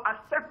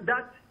accept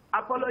that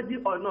apology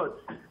or not?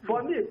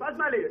 For me,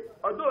 personally,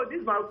 although this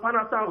is my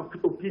personal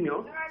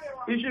opinion,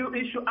 he should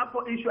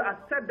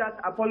accept that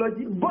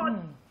apology, but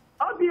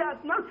Obi has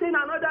not seen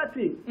another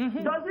thing.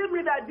 Does it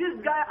mean that this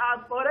guy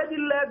has already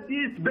left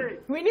this base?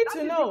 We need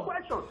to know.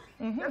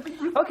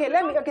 Okay,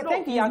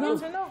 thank you, Yakub.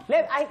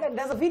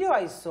 There's a video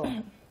I saw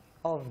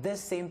of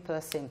this same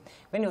person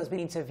when he was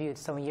being interviewed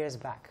some years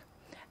back.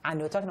 And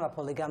they were talking about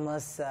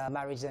polygamous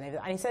marriage and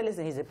everything. And he said,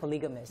 listen, he's a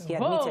polygamist. He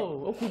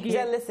admitted. He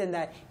said, listen,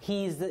 that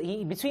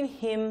between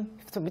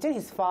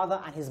his father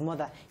and his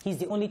mother, he's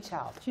the only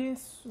child.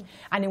 Jesus.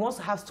 And he wants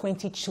to have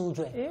 20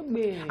 children.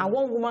 And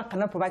one woman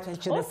cannot provide 20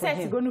 children for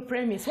him. Going to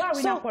premise. Why are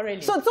we not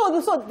quarreling? So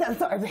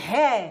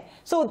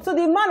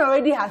the man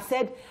already has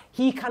said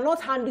he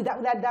cannot handle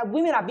that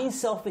women are being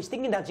selfish,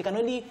 thinking that you can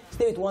only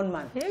stay with one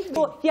man.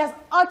 So he has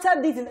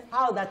uttered this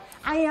out that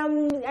I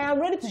am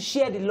ready to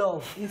share the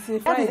love.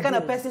 That is the kind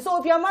of person. So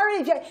if you are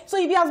married, if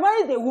he has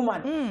married a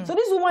woman, so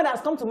this woman has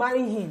come to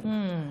marry him.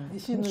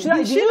 Did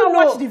she not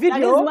watch the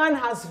video? That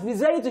this man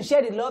is ready to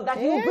share the love that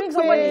he will bring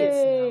somebody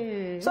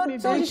else.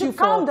 So you should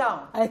calm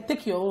down. I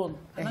take your own,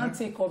 and I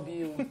take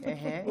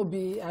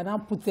Obi, and I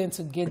put them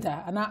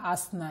together, and I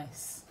ask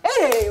nice.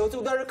 Hey,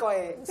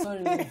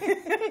 sorry.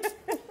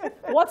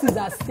 What is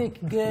at stake,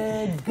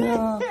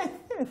 girl?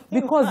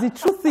 Because the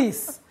truth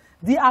is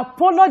The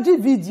apology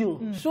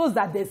video shows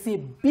that there's a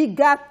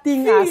bigger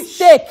thing at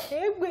stake.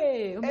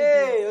 Hey,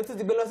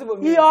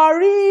 You're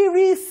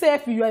really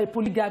safe. You are a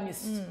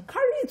polygamist.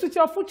 Carry it with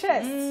your full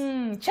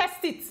chest.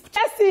 Chest it.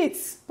 Chest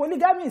it.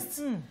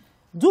 Polygamist.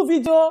 Do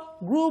video,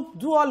 group,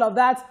 do all of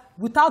that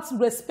without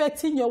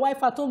respecting your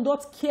wife at home,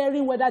 not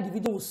caring whether the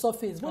video will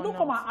surface. But don't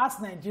come and ask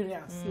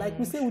Nigerians. Like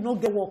we say, we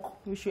don't get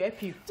work. We should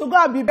help you. So go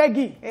and be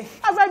begging.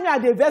 That's why me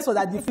and the vessel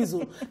that diffuse.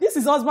 This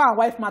is husband and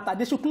wife matter.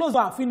 They should close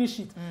door and finish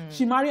it.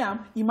 She marry him,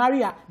 he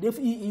marry her.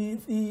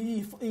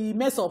 He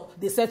mess up,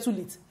 they settle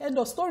it. End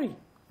of story.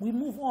 We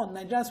move on.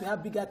 Nigerians, we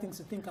have bigger things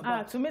to think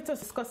about.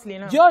 Tomatoes is costly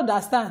now. Do you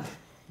understand?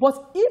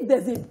 But if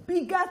there's a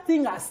bigger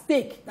thing at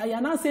stake, that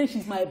you're not saying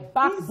she's my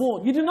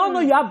backbone, you do not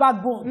know you have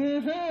backbone. When you're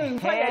looking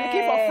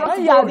for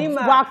front you are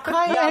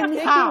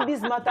taking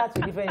this matter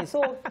to defend it.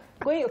 So,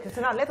 okay,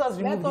 so now let us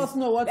remove Let us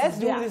know what Let's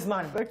is remove there. this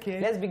man. Okay.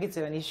 Let's bring it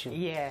to an issue.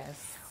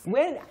 Yes.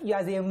 When you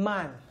as a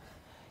man,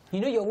 you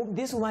know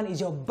this woman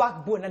is your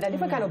backbone, and there are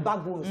different kind of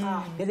backbones.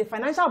 There's a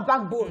financial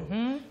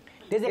backbone.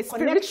 There's a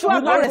spiritual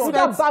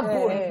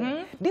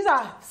backbone. These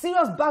are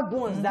serious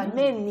backbones that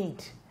men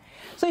need.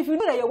 So if you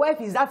know that your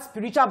wife is that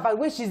spiritual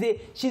backbone, she's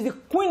the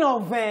queen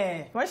of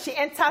when she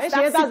enters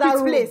that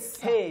place,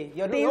 hey,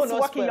 you're things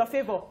work in your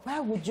favor. Why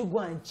would you go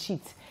and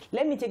cheat?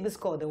 Let me take this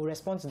call, then we'll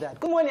respond to that.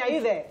 Good morning, are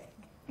you there?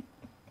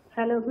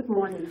 Hello, good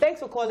morning. Thanks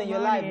for calling. You're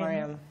live,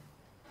 Mariam.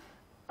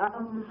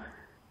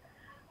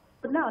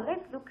 But now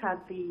let's look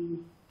at the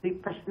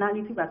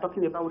personality we're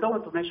talking about. We don't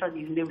want to mention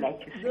his name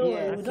like you No,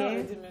 said. we don't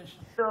already mention.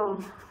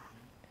 So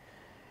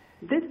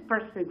this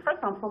person,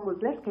 first and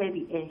foremost, let's clear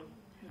the air.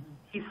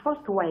 His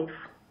first wife,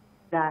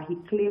 that he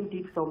claimed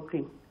did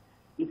something,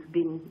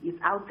 it's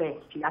out there.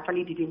 She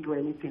actually didn't do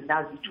anything.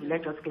 That's the truth.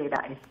 Let's just clear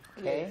that air.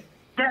 Okay.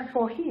 Then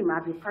for him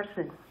as a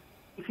person,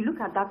 if you look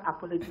at that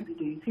apology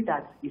video, you see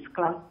that it's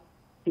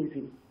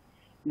class-chasing.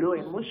 No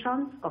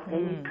emotions of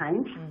any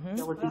kind.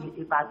 There was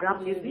a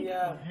background music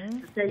to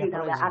tell you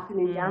that we're acting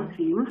Indian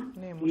film,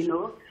 you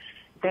know.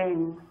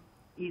 Then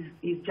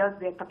he's just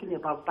there talking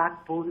about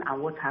backbone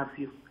and what have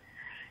you.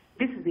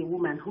 This is a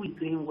woman who is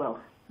doing well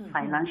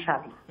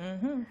financially.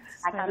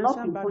 I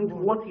cannot pinpoint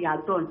what he has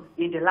done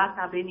in the last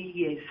how many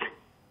years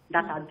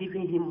that are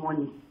giving him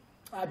money.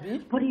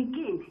 But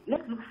again,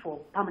 let's look for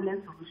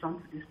permanent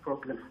solutions to this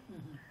problem.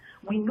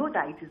 We know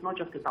that it is not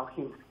just about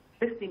him.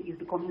 This thing is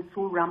becoming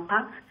so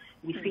rampant.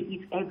 We see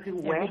it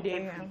everywhere, every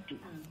day.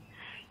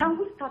 Can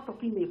we start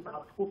talking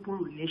about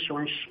open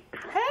relationship?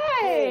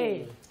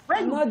 Hey!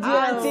 When you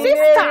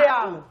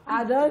sister!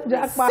 I don't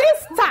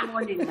Sister!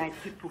 morning, my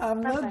people.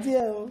 I'm not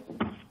there.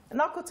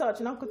 Knuckle touch,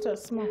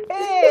 small.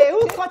 Hey,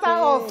 who cut her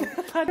off?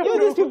 You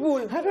these people.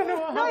 I don't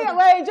know. No, yeah,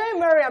 we're enjoying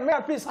Mariam.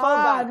 Mariam, please call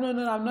back.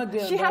 No, I'm not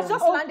there. She has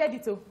just landed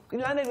it too. You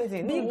landed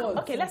everything.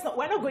 Okay,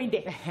 we're not going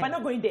there. We're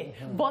not going there.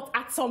 But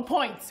at some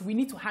point, we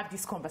need to have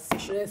this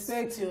conversation.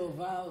 Respect your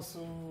vows.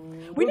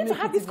 We need to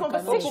have this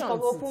conversation.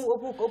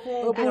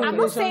 Open I'm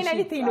not saying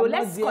anything, though.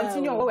 Let's there.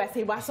 continue on what we're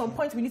saying. But at some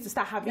point, we need to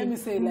start having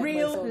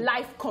real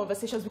life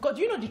conversations. Because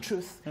you know the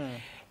truth.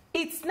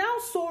 It's now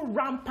so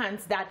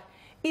rampant that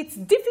it's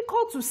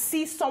difficult to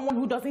see someone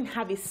who doesn't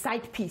have a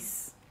side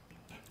piece.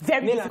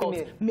 Very difficult.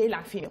 Male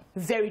and female.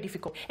 Very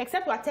difficult.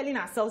 Except we're telling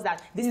ourselves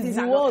that these things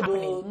are not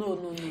happening.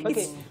 No.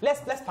 Okay,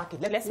 let's pack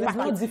it. Let's pack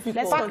it.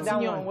 Let's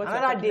continue on what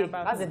another day.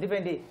 That's a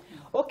different day.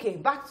 Okay,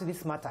 back to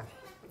this matter.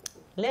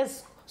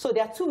 So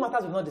there are two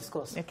matters we've not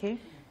discussed. Okay.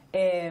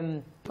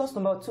 Because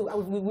number two,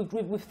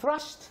 we've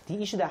thrashed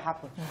the issue that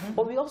happened,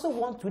 but we don't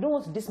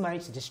want this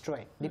marriage to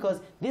destroy, because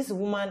this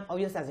woman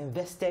obviously has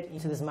invested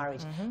into this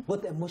marriage,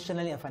 both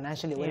emotionally and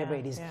financially, whatever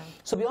it is.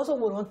 So we also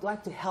would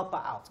like to help her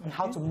out on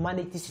how to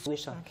manage this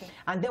situation,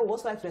 and then we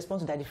also like to respond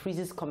to Daddy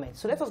Freeze's comment.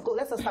 So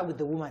let's start with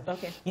the woman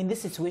in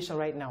this situation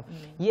right now.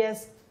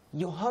 Yes,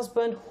 your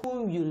husband,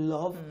 whom you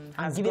love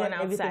and giving her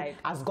everything,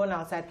 has gone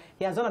outside.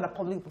 He has done a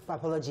public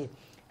apology.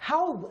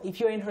 How, if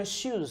you're in her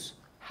shoes,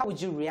 how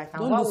would you react?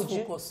 And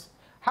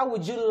how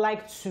would you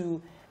like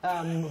to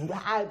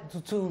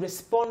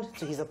respond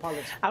to his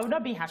apology? I would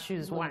not be in her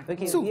shoes, one.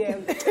 Okay. Two. Yeah.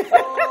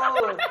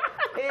 Oh,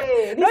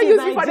 hey, don't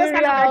use me for this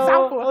kind of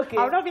example. Okay.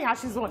 I would not be in her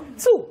shoes, one.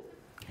 Two.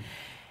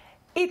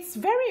 It's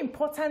very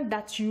important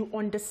that you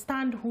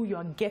understand who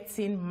you're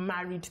getting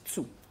married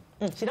to.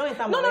 She don't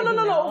enter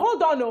No.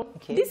 Hold on, no.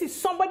 Okay. This is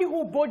somebody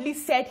who boldly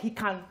said he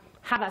can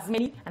have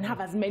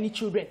as many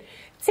children.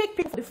 Take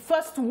people for the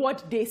first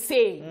word they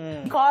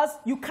say, because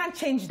you can't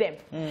change them.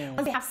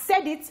 When they have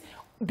said it,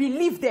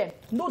 believe them.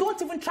 No, don't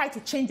even try to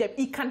change them.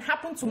 It can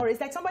happen tomorrow.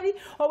 It's like somebody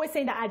always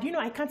saying that,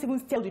 I can't even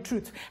tell the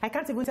truth. I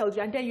can't even tell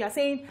you. And then you are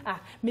saying,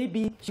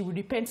 maybe she will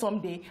repent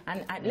someday.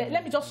 And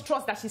let me just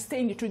trust that she's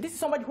saying the truth. This is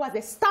somebody who has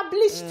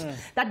established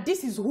that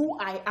this is who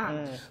I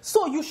am.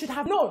 So you should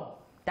have known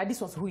that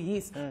this was who he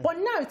is. But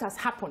now it has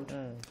happened.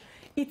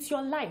 It's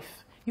your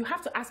life. You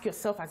have to ask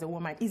yourself as a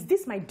woman, is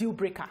this my deal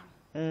breaker?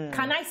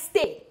 Can I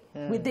stay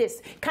with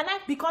this?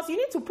 Because you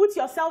need to put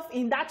yourself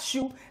in that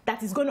shoe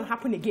that is going to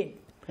happen again.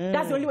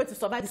 That's the only way to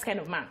survive this kind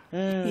of man.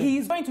 He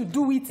is going to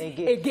do it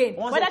again.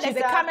 Whether there's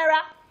a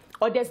camera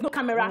or there's no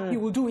camera, he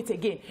will do it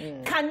again.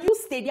 Can you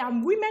stay? There are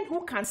women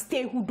who can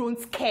stay, who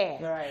don't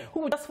care,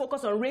 who will just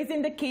focus on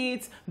raising the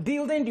kids,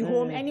 building the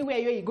home.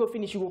 Anywhere where you go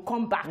finish, you will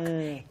come back.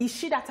 Is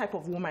she that type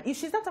of woman? If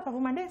she's that type of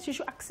woman, then she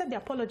should accept the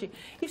apology.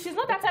 If she's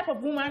not that type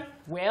of woman,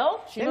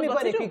 well, she knows what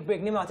to do. Let me go on a quick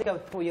break. Nima, I'll take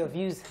up for your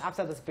views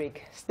after this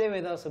break. Stay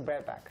with us, we'll be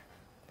right back.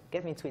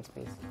 Get me tweets,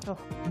 please. Oh.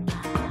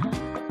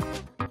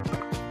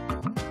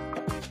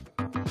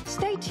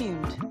 Stay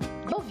tuned.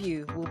 Your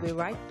view will be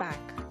right back.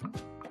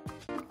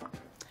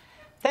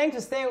 Thanks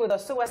for staying with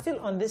us. So we're still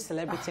on this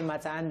celebrity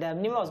matter, and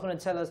Nima was going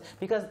to tell us,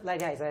 because, like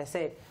guys, I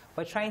said,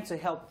 we're trying to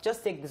help.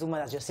 Just take this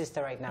woman as your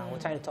sister right now. We're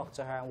trying to talk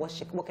to her.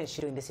 What can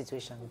she do in this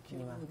situation,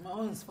 Nima? My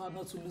own is far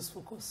not to lose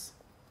focus.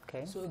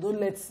 Okay. So don't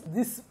let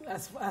this,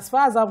 as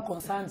far as I'm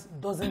concerned,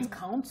 doesn't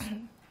count.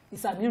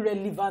 It's an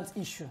irrelevant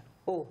issue.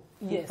 Oh,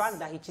 yes. The fact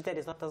that he cheated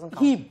doesn't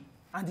count. Him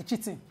and the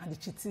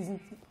cheating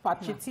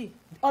partner.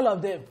 All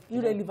of them,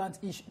 irrelevant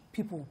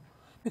people.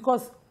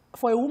 Because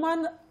for a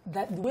woman,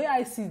 that the way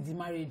I see the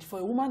marriage, for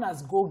a woman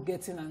as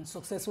go-getting and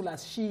successful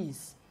as she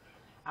is,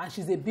 and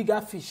she's a bigger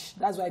fish,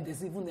 that's why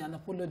there's even an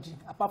apology,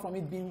 apart from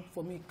it being,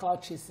 for me,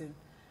 cloud chasing.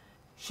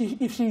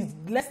 If she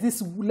let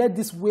this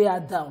weigh her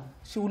down,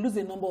 she will lose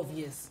a number of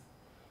years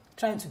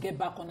trying to get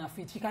back on her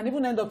feet. She can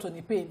even end up to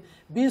the pain,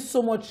 being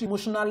so much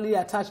emotionally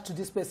attached to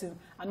this person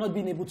and not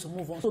being able to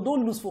move on. So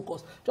don't lose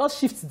focus. Just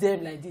shift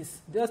them like this.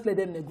 Just let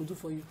them go do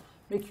for you.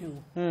 Make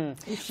you.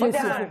 If she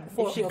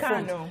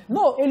can,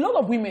 no, a lot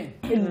of women,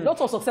 a lot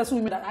of successful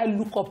women that I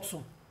look up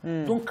to,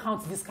 don't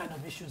count these kind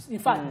of issues. In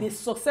fact, they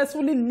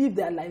successfully live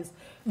their lives.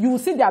 You will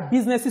see their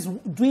businesses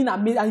doing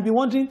amazing, and you'll be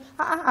wondering,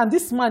 and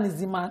this man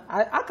is the man.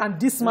 How can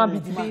this man be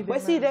the man?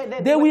 But see,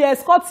 they will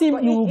escort him,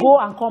 he will go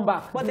and come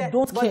back. But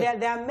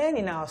there are men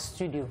in our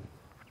studio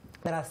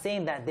that are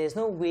saying that there's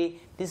no way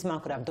this man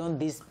could have done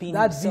this being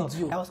himself.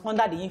 Video. I was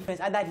under the influence.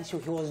 Either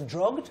he was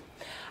drugged,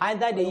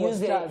 either they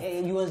used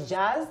he was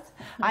jazzed,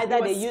 either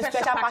they used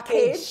special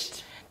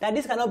packaged. That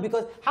this cannot,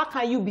 because how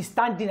can you be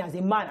standing as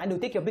a man and they'll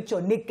take your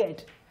picture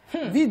naked?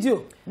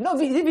 Video. No,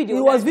 video.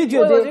 It was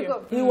video.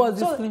 It was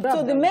so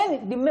the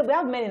men, we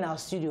have men in our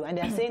studio, and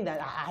they're saying that,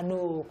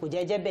 no,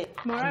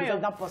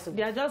 not possible.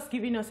 They are just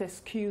giving us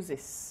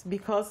excuses,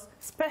 because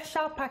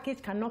special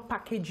package cannot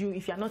package you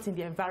if you're not in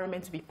the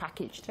environment to be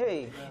packaged.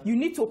 You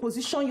need to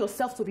position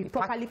yourself to be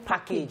properly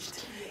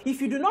packaged. If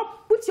you do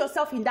not put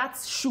yourself in that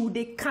shoe,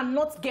 they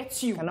cannot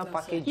get you.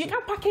 You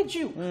can't package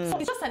you. So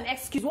it's just an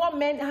excuse. What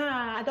men,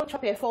 I don't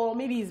chop F4,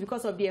 maybe it's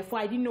because of the F4,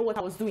 I didn't know what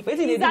I was doing.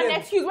 It's an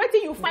excuse. Wait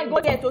till you find,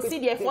 go there to see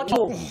the F4.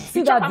 No,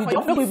 see that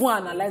video. Don't even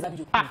analyze that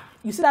video.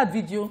 You see that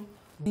video?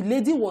 The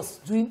lady was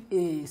doing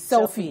a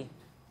selfie.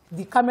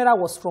 The camera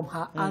was from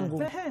her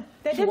angle.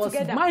 She was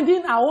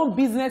minding her own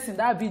business in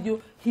that video.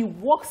 He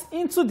walks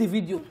into the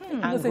video. You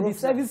know, the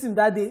service in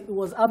that day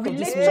was out of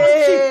this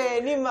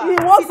relationship. He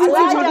walks into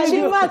the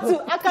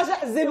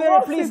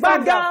video. Please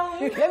back down.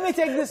 Let me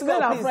take this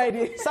call,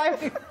 please.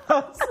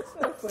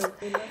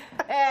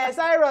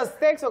 Cyrus,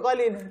 thanks for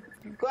calling.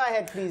 Go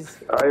ahead, please.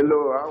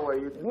 Hello, how are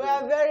you? We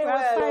are very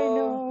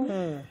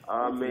well.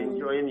 I'm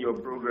enjoying your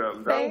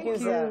program. Thank you,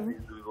 sir. This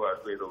is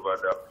what going over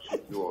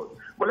that.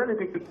 But let me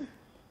take it.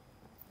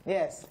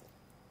 Yes.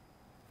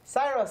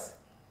 Cyrus.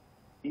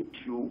 If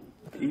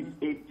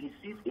a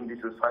disease in the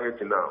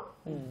society now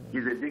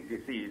is a big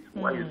disease,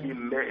 why you see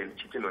men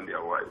cheating on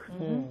their wives?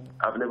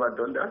 I've never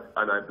done that,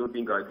 and I don't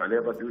think I can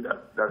ever do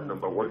that. That's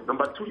number one.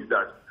 Number two is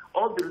that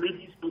all the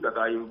ladies too that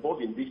are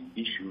involved in these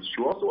issues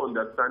should also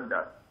understand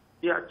that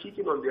they are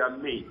cheating on their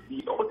mates.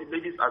 All the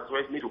ladies as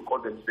well need to call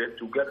themselves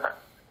together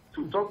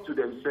to talk to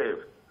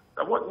themselves.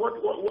 And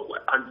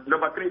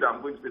number three that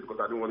I'm going to say, because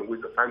I don't want to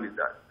waste the time, is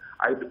that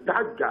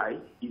that guy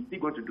is still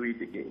going to do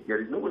it again.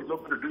 There is no way he's not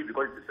going to do it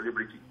because he's a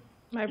celebrity.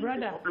 My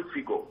brother. He's a public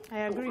figure. I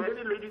agree. So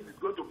many ladies is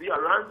going to be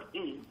around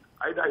him,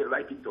 either he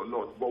like it or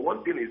not. But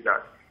one thing is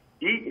that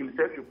he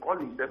himself should call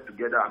himself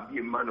together and be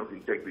a man of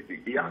integrity.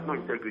 He has no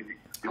integrity.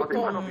 Because a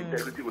man of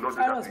integrity will not do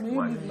that with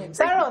wife.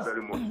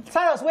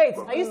 Cyrus, wait.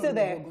 Are you still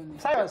there?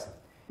 Cyrus,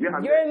 you're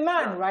a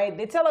man, right?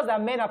 They tell us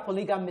that men are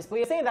polygamous, but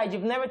you're saying that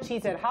you've never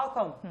cheated. How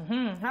come?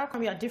 How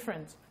come you are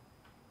different?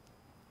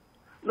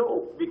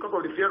 No, because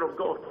of the fear of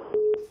God.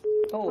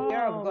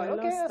 Fear of God.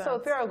 Okay, so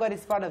fear of God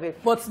is part of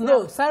it. But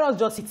no, Cyrus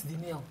just hits the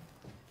nail.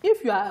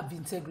 If you have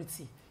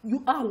integrity,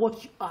 you are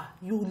what you are.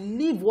 You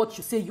live what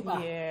you say you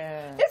are.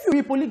 If you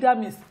be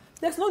polygamist,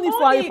 there's no need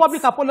for a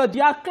public apology.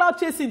 You are cloud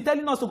chasing,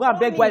 telling us to go and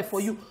beg wife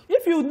for you.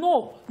 If you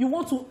know you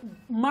want to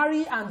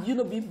marry and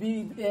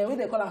be what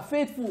they call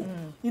faithful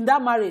in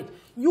that marriage,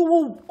 you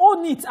will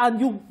own it and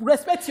you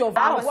respect your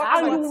vows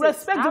and you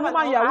respect the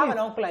woman you are with. I have an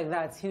uncle like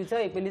that. He will tell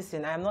you,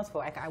 listen, I am not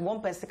for one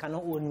person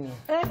cannot own me.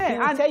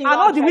 And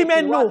all the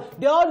women know.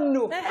 They all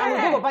know.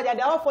 And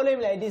they all follow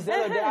him like this.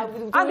 And they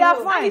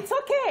are fine. And it's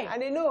okay.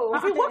 And they know.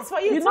 If it works for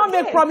you, he not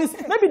make promise.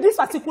 Maybe this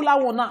particular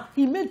one now,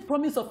 he made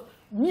promise of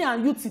me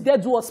and you today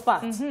do us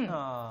part.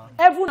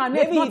 Heaven and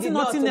earth, nothing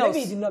else. Maybe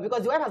he did not,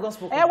 because the wife has not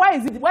spoken. Why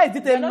is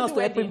it telling us to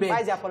help him?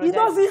 He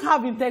doesn't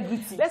have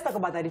integrity. Let's talk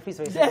about that fees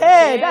for a second.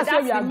 That's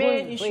where we are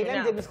going. Wait, let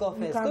me take this call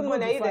first. Good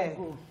morning, are you there?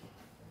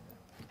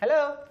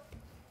 Hello?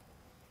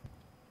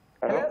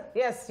 Hello?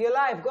 Yes, you're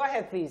live. Go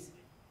ahead, please.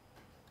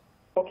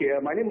 Okay,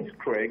 my name is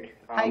Craig.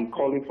 I'm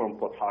calling from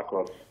Port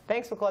Harcourt.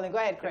 Thanks for calling. Go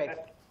ahead, Craig.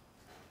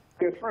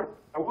 Okay, first,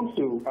 I want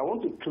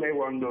to clear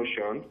one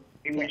notion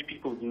in which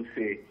people do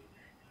say,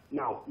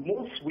 now,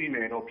 most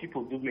women or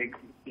people do make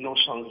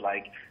notions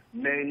like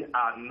men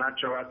are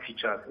natural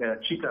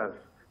cheaters.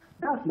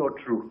 That's not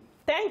true.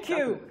 Thank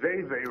you. That's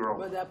very, very wrong.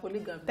 But they're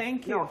polygamous.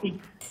 Thank you. Now,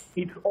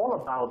 it's all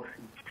about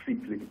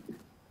discipline.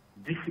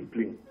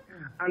 Discipline.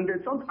 And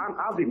there's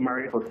I've been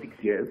married for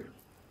 6 years.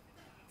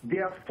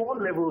 There are 4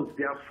 levels,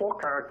 there are 4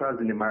 characters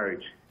in a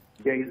marriage.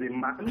 There is a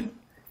man,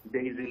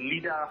 there is a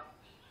leader,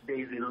 there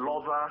is a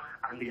lover,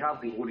 and they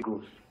have the Holy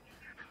Ghost.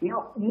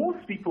 Now,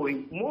 most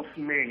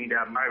men in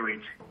their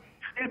marriage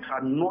fail to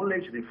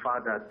acknowledge the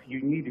fact that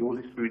you need the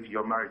Holy Spirit in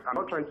your marriage. I'm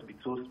not trying to be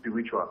so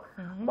spiritual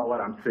about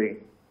what I'm saying.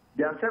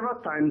 There are several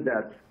times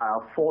that I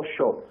fall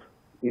short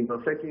in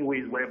certain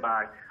ways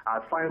whereby I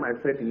find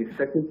myself in a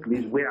certain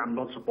place where I'm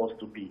not supposed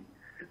to be.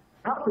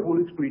 How the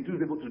Holy Spirit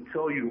is able to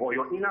tell you, or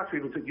your inner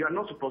spirit will say, you are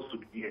not supposed to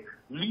be here.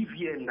 Leave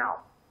here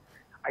now.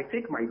 I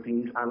take my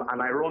things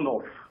and I run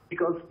off.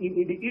 Because in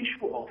the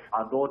issue of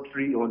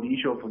adultery or the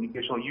issue of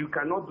fornication, you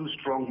cannot do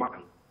strong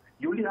man.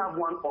 You only have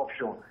one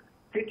option.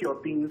 Take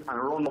your things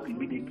and run off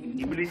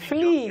immediately.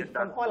 Flee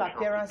from all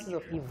appearances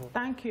of evil.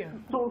 Thank you.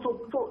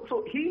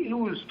 So he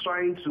who is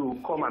trying to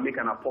come and make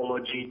an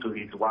apology to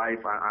his wife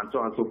and so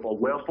on and so forth,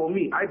 well, for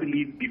me, I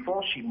believe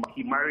before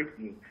he married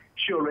me,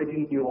 she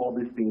already knew all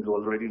these things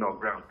was already on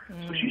ground.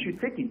 So she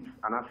should take it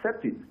and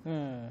accept it.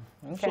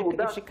 Okay. So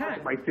that's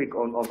my take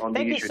on the issue.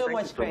 Thank you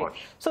so much.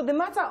 So the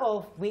matter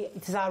of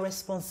it is our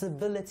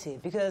responsibility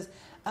because,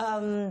 I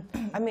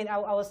mean, I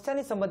was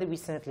telling somebody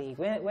recently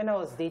when I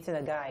was dating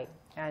a guy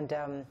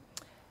and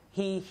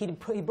he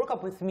broke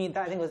up with me.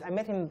 I think I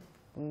met him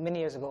many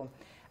years ago,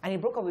 and he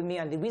broke up with me.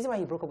 And the reason why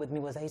he broke up with me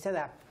was that he said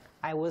that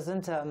I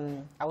wasn't,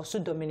 I was too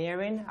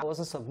domineering, I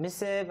wasn't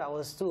submissive, I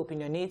was too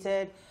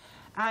opinionated.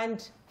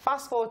 And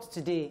fast forward to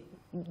today,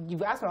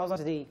 you asked my husband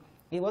today,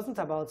 it wasn't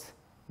about,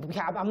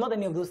 I'm not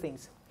any of those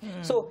things.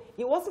 So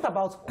it wasn't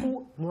about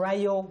who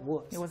Mariah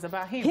was. It was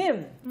about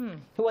him.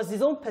 He was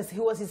his own person. He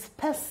was his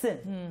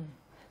person.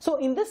 So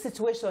in this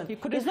situation, he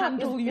couldn't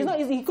handle you.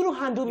 He couldn't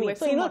handle me.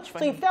 So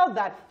he felt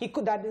that he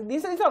could, that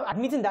instead of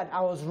admitting that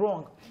I was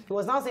wrong, he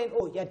was now saying,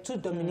 oh, you're too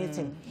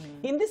dominating.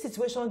 In this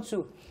situation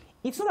too,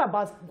 it's not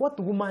about what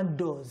the woman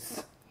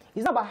does.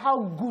 It's not about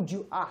how good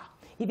you are.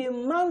 If a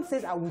man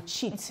says I will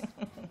cheat,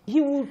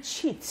 he will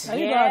cheat. And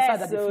you don't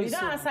answer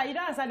that you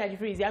don't answer that you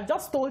freeze. You have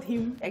just told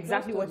him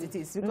exactly what it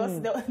is.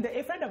 Because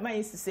a friend of mine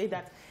used to say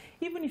that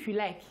even if you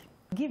like,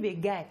 give a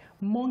guy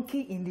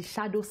monkey in the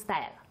shadow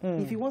style.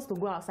 If he wants to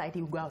go outside,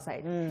 he will go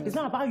outside. It's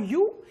not about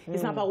you.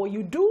 It's not about what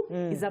you do.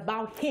 It's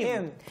about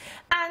him.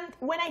 And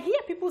when I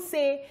hear people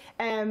say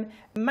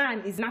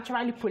man is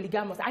naturally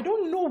polygamous, I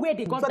don't know where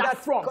they got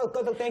that from.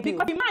 Because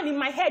the man in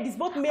my head is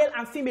both male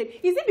and female.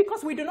 Is it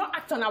because we do not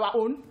act on our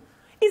own?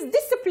 It's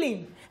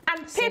discipline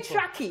and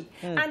patriarchy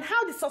and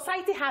how the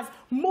society has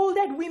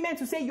molded women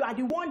to say you are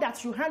the one that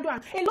should handle.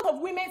 And a lot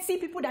of women see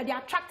people that they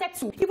are attracted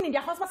to, even in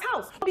their husband's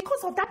house. But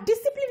because of that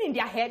discipline in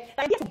their head,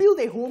 that they have to build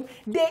a home,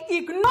 they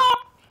ignore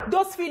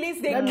those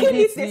feelings, they kill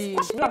it, they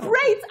spray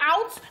it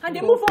out, and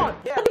they move on.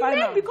 So the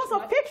men, because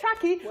of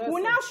patriarchy,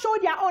 will now show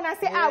their own and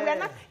say, we're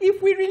not,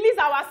 if we release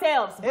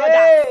ourselves,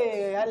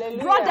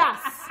 brothers,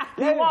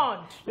 we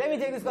want. Let me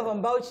take this call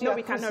from Bauchi. No,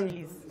 we cannot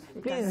release.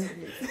 Please.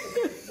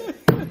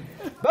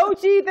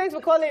 Bauchi, thanks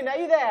for calling. Are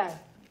you there?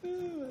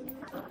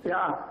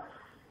 Yeah.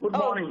 Good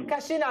morning.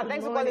 Kashina,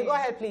 thanks for calling. Go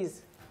ahead,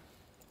 please.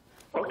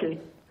 Okay.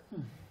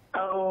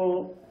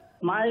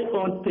 My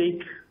own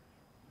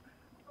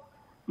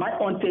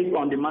take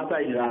on the matter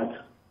is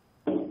that,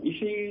 you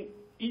see,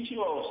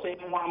 issue of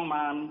saying one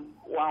man,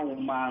 one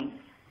woman,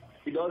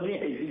 it doesn't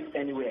exist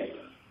anywhere.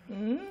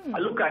 I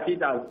look at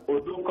it as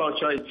Odu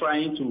culture is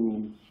trying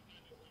to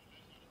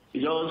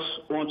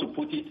just want to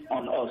put it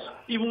on us.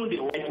 Even the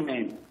white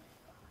men,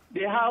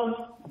 they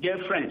have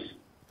girlfriends.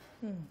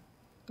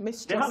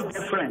 They have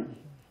girlfriends.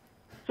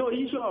 So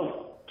issue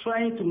of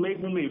trying to make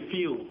women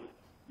feel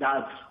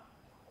that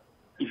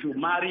if you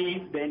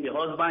marry, then the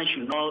husband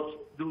should not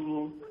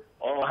do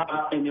or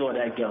have any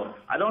other girl.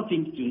 I don't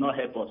think it will not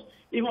help us.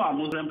 Even our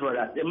Muslim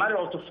brothers, they marry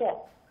up to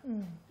 4.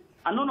 And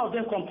none of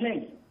them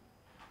complain.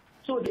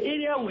 So the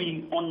area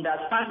we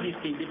understand this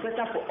thing, the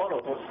better for all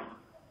of us.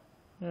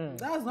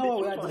 That's not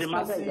what we are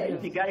discussing.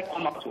 If the guy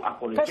come up to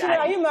apologize. Kashina,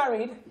 are you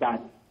married?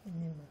 That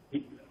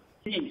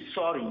he is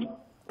sorry.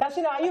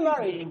 Kashina, are you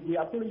married?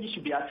 The apology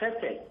should be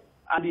accepted.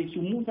 And they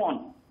should move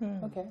on.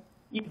 Okay.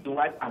 If the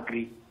wife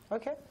agree.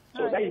 Okay.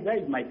 So that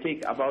is my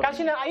take about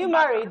Kashina, are you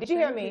married? Did you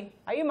hear me?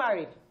 Are you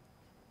married?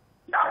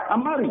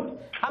 I'm married.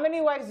 How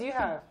many wives do you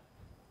have?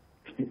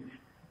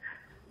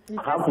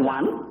 I have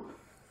 1.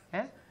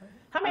 Huh?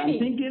 How many? I'm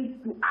thinking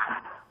to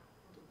add.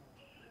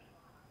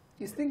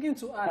 He's thinking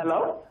to add.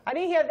 Hello? I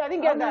didn't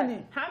get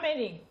that. How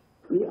many?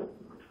 Yeah.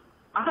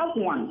 I have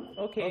 1.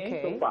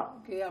 Okay. So far.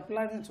 Okay, you're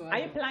planning to add. Are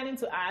you planning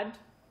to add?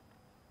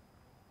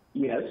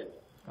 Yes.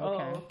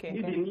 Okay.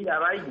 If the need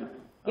arises.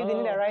 If the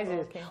need arises.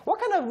 Okay. What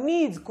kind of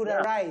needs could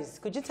arise?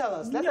 Could you tell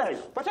us?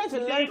 We're trying to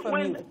learn from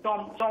you.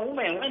 Some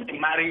women, when they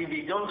marry,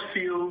 they just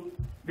feel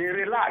they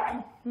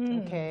relax.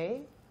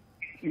 Okay.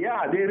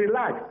 Yeah, they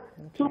relax.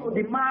 Okay. So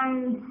the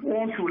man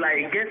wants to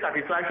like get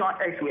satisfaction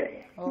elsewhere.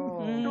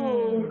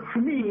 So for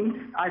me,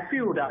 I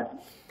feel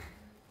that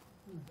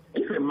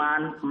if a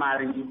man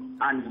marries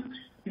and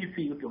he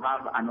feels to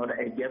have another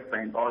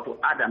girlfriend or to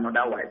add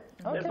another wife,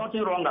 there's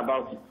nothing wrong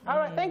about it. All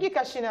right, thank you,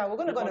 Kashina. We're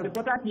going to go to the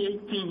important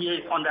thing here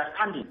is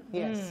understanding.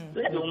 Yes.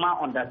 Let the woman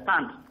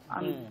understand.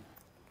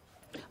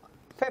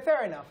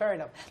 Fair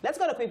enough. Let's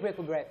go to a quick break.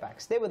 We'll be right back.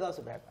 Stay with us.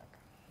 We'll be right back.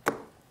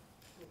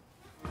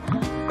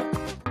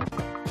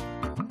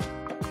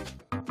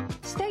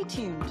 Stay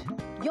tuned.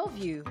 Your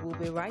view will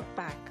be right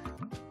back.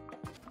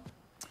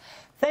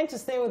 Thanks for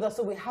staying with us.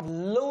 So we have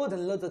loads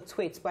and loads of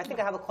tweets, but I think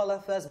I have a caller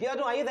first.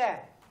 Biodun, are you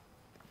there?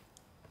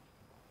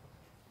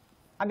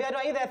 Biodun,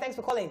 are you there? Thanks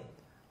for calling.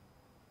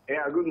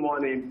 Yeah, good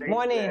morning. Thanks.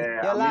 Morning.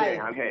 You're live.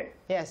 I'm here.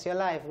 Yes, you're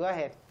live. Go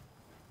ahead.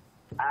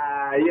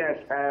 Yes.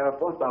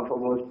 First and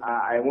foremost,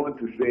 I want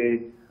to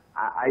say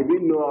I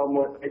didn't know how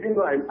much. I didn't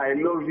know I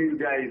love you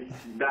guys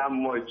that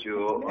much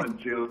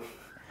until.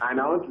 And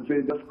I want to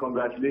say just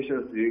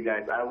congratulations to you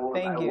guys. I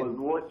was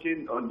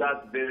watching on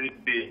that very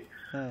day,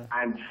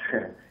 and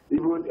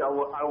even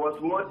I was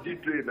more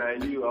detailed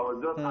than you. I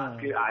was just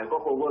asking, I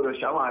got to go to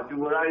Shama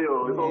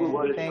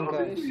tomorrow.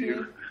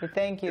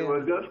 Thank you. It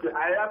was just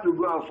I have to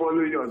go and follow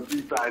you on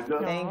Twitter. I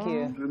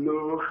just to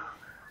know.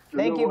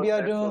 Thank you,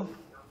 Biodun.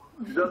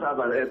 Just have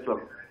an heads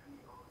up.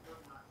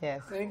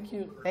 Yes. Thank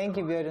you. Thank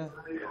you, Biodun.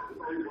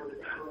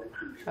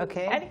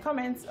 Okay. Any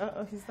comments?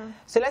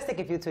 So let's take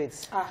a few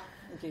tweets.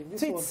 Okay,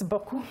 this tweets,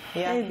 Boku.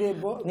 Yeah.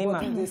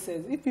 They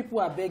says, if people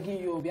are begging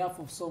you on behalf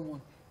of someone,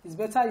 it's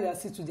better you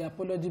accede to the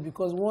apology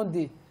because one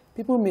day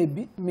people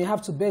may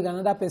have to beg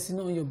another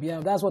person on your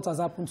behalf. That's what has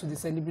happened to the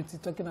celebrity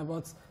talking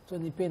about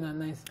Tony Payne and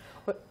Nice.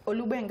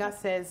 Olubenga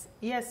says,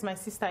 yes, my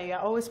sister, you are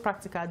always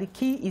practical. The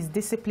key is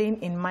discipline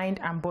in mind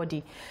and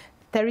body.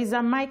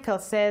 Teresa Michael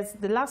says,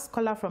 the last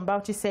caller from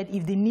Bauchi said,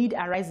 if the need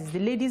arises, the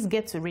ladies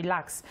get to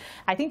relax.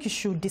 I think you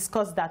should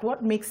discuss that.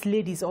 What makes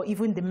ladies or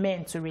even the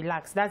men to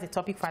relax? That's a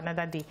topic for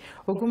another day.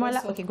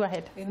 Ogumala, okay, go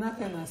ahead.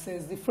 Enakena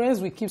says, the friends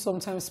we keep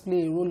sometimes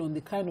play a role on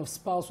the kind of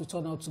spouse we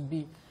turn out to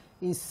be.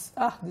 Is,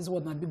 this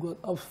word not big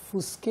word,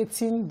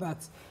 obfuscating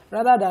that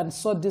rather than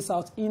sort this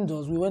out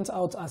indoors, we went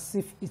out as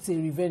if it's a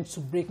revenge to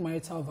break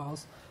marital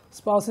vows.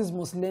 Spouses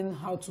must learn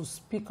how to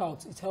speak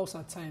out. It helps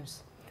at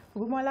times.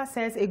 Ugumola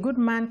says, a good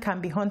man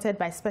can be haunted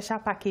by special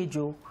package,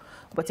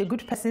 but a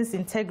good person's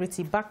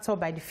integrity, backed up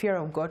by the fear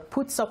of God,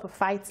 puts up a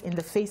fight in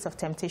the face of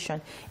temptation,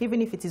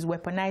 even if it is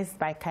weaponized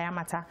by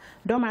Kayamata.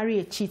 Don't marry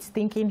a cheat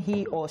thinking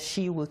he or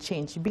she will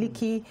change.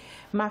 Biliki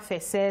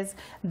Mafe says,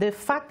 the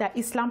fact that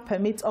Islam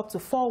permits up to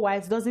 4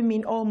 wives doesn't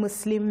mean all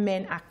Muslim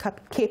men are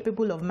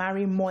capable of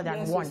marrying more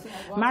than one.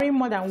 Marrying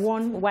more than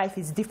one wife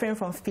is different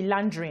from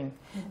philandering,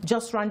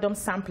 just random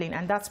sampling,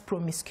 and that's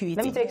promiscuity.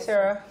 Let me take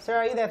Sarah.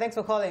 Sarah, are you there? Thanks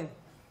for calling.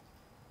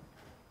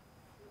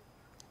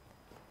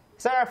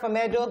 Sarah from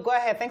Edo, go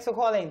ahead. Thanks for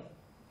calling.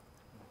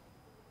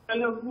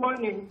 Hello, good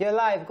morning. You're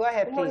live. Go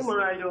ahead, please.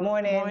 Good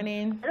morning.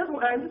 Morning.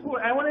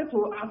 I wanted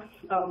to ask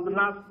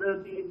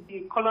the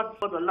caller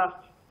before the last,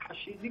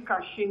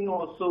 Kashin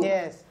also.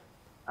 Yes.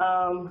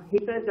 He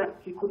said that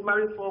he could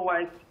marry 4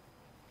 wives.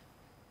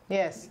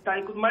 Yes. That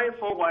he could marry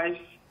 4 wives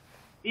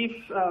if,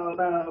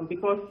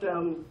 because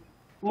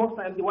most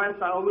times the wives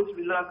are always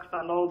relaxed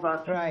and all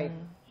that. Right.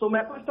 So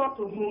my question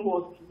to him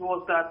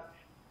was that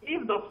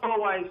if the 4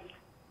 wives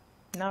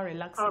now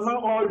relax. Are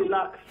not all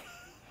relaxed.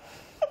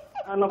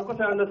 And of course,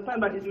 I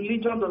understand that his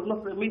religion does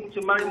not permit him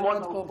to marry more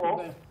than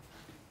 4.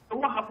 So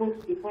what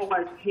happens to the 4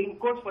 wives? He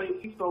goes for a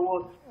 5th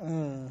or what?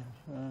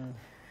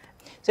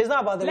 So it's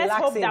not about the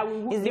relaxing.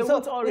 Hope that they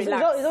won't all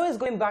relax. It's always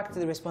going back to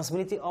the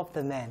responsibility of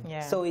the man.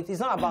 Yeah. So it is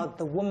not about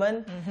the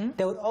woman.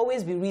 There would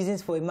always be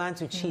reasons for a man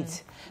to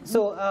cheat.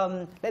 So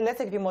let's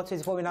take a few more tweets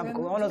before we now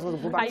go. I want us to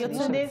go back to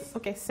the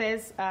okay,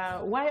 says,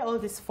 why all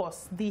this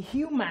fuss? The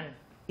human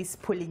is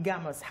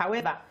polygamous.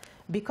 However,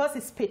 because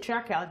it's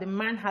patriarchal, the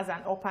man has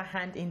an upper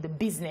hand in the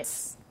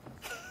business.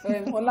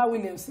 Ola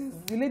Williams says,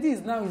 the lady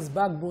is now his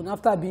backbone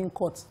after being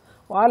caught.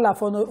 Wahala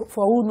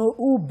for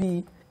who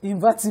be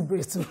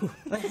invertebrate.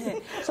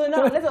 So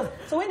now,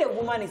 so when a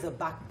woman is a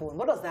backbone,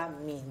 what does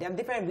that mean? There are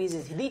different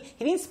reasons. He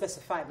didn't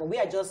specify, but we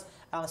are just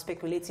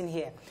speculating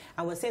here.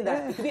 And we're saying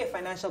that it could be a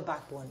financial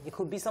backbone. It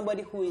could be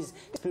somebody who is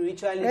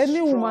spiritually Any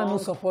strong. woman who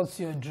supports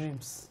your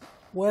dreams,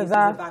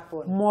 whether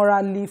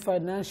morally,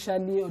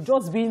 financially, or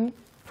just being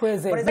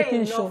present. But is that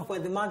enough for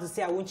the man to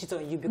say, I won't cheat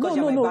on you because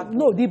you're my backbone?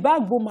 No, the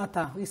backbone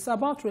matter. It's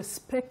about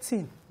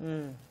respecting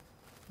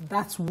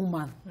that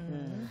woman.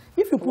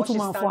 If you put a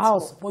woman for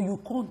house, but you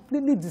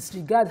completely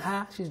disregard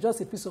her, she's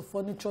just a piece of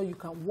furniture, you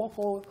can walk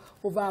all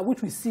over,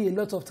 which we see a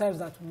lot of times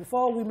that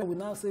before women will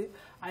now say,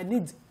 I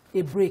need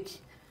a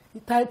break.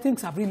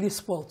 things have really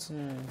spoiled.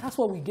 That's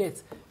what we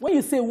get. When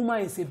you say a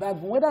woman is a bad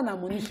woman, whether na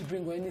money she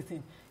bring or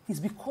anything, it's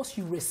because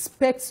you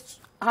respect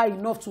her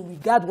enough to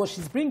regard what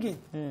she's bringing.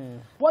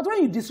 But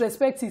when you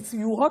disrespect it,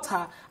 you hurt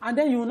her, and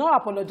then you will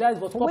not apologize.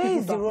 But where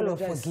is the role of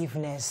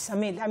forgiveness? I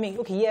mean,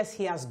 okay, yes,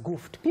 he has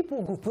goofed.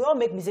 People goof. We all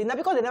make mistakes. Now,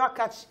 because they never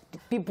catch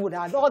people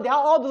that they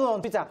are all doing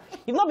on Twitter.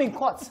 You've not been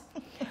caught.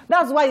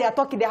 That's why they are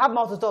talking. They have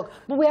mouth to talk.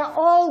 But we are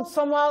all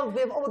somehow,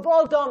 we've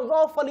all done, we've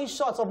all fallen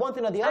short of one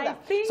thing or the other.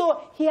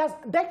 So he has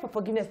begged for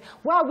forgiveness.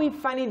 Why are we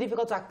finding it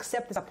difficult to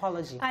accept his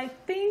apology? I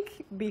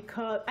think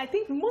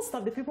most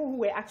of the people who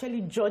were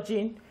actually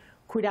judging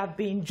could have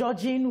been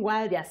judging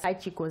while their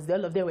side chick was there.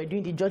 All of them were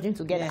doing the judging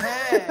together.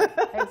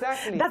 Yeah,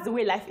 exactly. That's the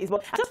way life is.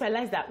 But I just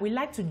realized that we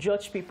like to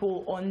judge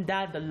people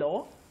under the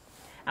law.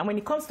 And when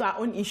it comes to our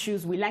own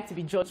issues, we like to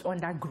be judged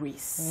under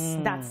grace.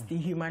 That's the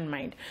human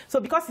mind. So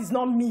because it's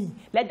not me,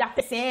 let that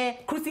person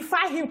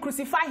crucify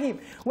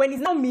him. When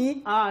it's not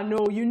me,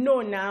 no, you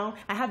know now,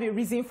 I have a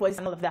reason for this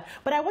and all of that.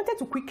 But I wanted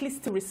to quickly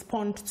still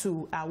respond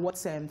to what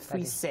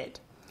Free said.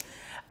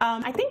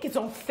 I think it's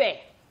unfair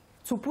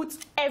to put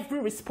every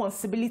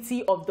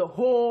responsibility of the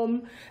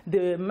home,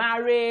 the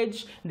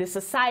marriage, the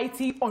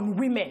society on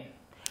women.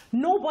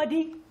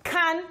 Nobody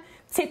can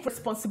take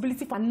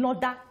responsibility for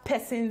another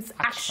person's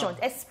actions,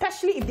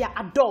 especially if they are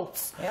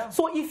adults. Yeah.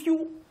 So if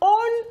you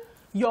own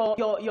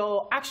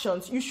your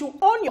actions, you should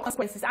own your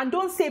consequences, and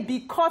don't say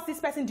because this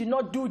person did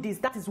not do this,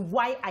 that is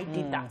why I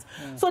did that.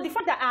 So the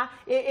fact that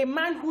a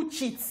man who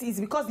cheats is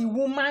because the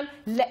woman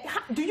do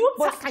you know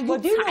that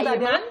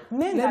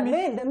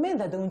men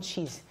that don't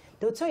cheat,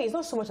 they'll tell you it's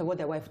not so much about what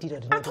their wife did or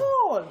did not do.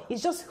 All.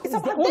 It's just their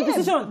own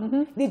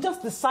decision. They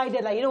just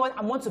decided, like, you know what,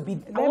 I want to be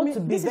very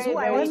committed.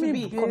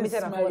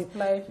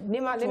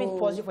 Nima, let me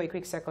pause you for a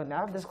quick second. I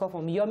have this call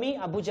from Yomi,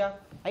 Abuja.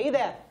 Are you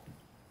there?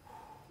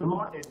 Good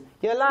morning.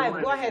 You're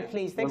live. Go ahead,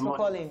 please. Thanks for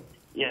calling.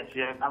 Yes.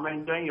 I'm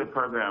enjoying your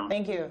program.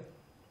 Thank you.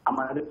 I'm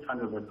a big fan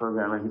of the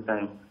program every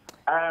time.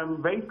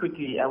 Very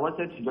quickly, I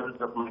wanted to just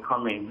drop my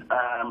comment.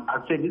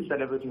 I'd say this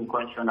celebrity in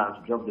question has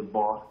dropped the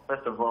ball.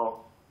 First of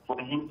all, for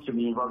him to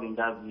be involved in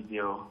that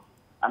video,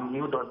 I mean,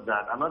 who does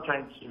that? I'm not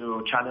trying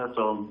to channel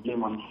some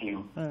blame on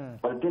him.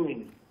 But the thing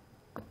is,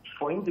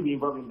 for him to be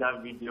involved in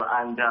that video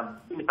and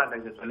the fact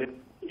that the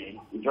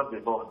celebrity, he dropped the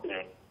ball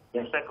there.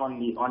 Then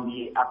secondly, on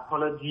the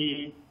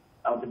apology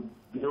of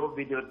the whole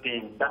video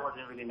thing, that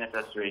wasn't really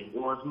necessary. It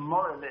was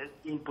more or less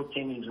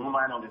inputting his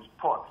woman on the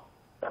spot,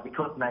 that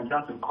because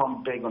Nigerians will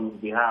come beg on his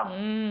behalf.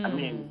 I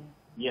mean,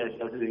 yes,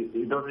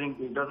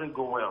 it doesn't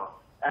go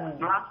well. And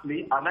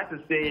lastly, I'd like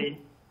to say,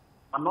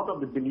 I'm not of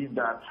the belief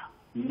that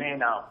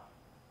men are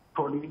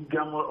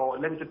polygamous, or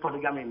let me say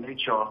polygamy in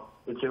nature.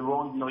 It's a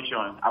wrong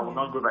notion. I will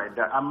not go by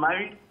that. I'm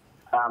married.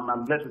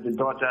 I'm blessed with a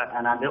daughter,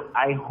 and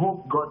I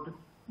hope God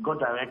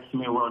directs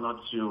me well not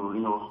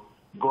to,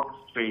 go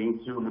straight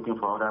into looking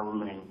for other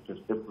women to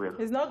sleep with.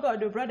 It's not God,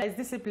 your brother. It's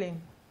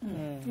discipline.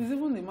 It's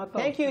even the matter.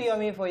 Thank you,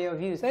 Yomi, for your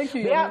views. Thank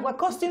you. We're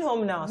costing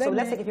home now, so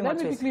let's take a few more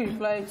twists. Let me quickly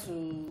reply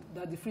to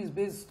Daddy Freeze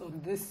based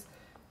on this.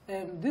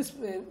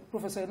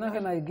 Professor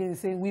Nahana again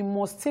saying we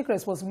must take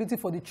responsibility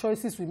for the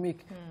choices we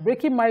make.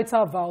 Breaking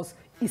marital vows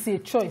is a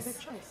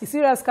choice.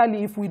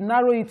 Seriously, if we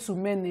narrow it to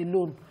men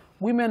alone,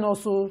 women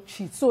also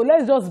cheat. So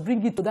let's just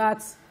bring it to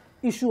that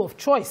issue of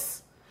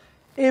choice.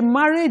 A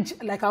marriage,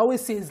 like I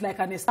always say, is like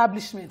an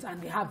establishment,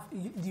 and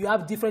you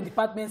have different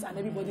departments, and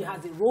everybody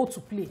has a role to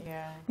play.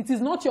 Yeah. It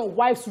is not your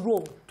wife's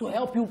role to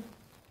help you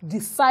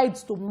decide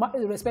to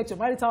respect your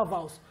marital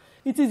vows.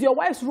 It is your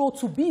wife's role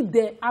to be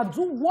there and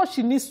do what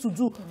she needs to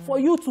do for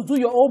you to do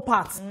your own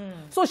part.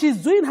 So she's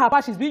doing her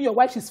part, she's being your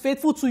wife, she's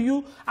faithful to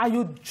you, and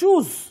you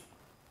choose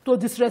to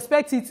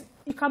disrespect it.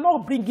 You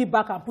cannot bring it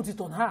back and put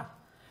it on her.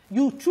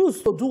 You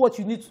choose to do what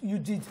you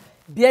did,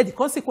 bear the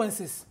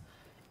consequences.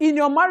 In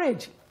your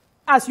marriage,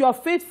 as you are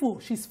faithful,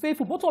 she's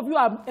faithful. Both of you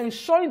are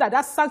ensuring that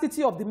that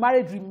sanctity of the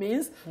marriage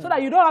remains so that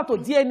you don't have to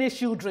DNA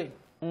children.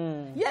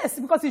 Yes,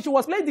 because if she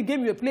was playing the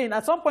game you're playing,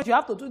 at some point you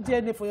have to do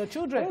DNA for your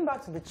children. Going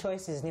back to the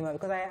choices, Nima,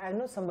 because I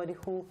know somebody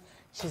who,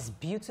 she's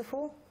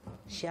beautiful,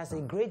 she has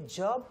a great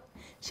job,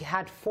 she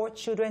had 4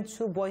 children,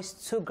 2 boys,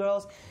 2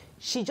 girls.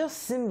 She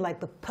just seemed like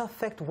the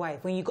perfect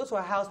wife. When you go to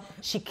her house,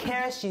 she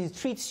cares, she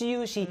treats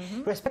you, she's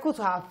respectful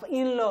to her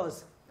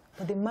in-laws.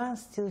 But the man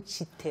still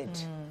cheated.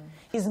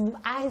 His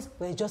eyes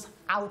were just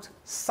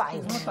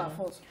outside. It's not her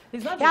fault.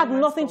 It had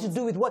nothing to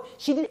do with what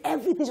she did.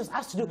 Everything she was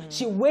asked to do.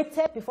 She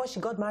waited before she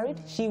got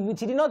married. She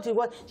did not do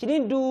what she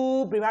didn't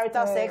do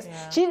premarital sex.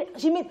 Yeah.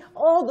 She made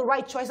all the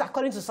right choices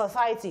according to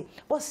society.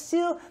 But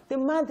still, the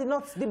man did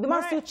not. The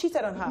man still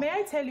cheated on her. May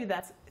I tell you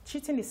that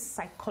cheating is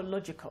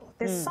psychological?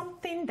 There's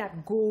something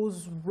that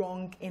goes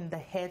wrong in the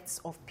heads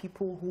of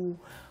people who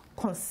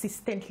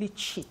consistently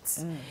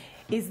cheat.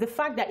 is the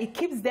fact that it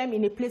keeps them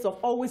in a place of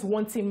always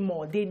wanting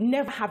more. They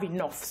never have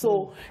enough.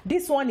 So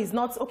this one is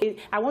not, okay,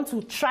 I want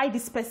to try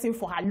this person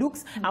for her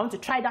looks. I want to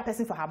try that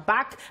person for her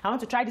back. I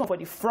want to try this one for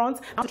the front.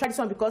 I want to try this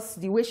one because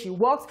the way she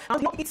walks.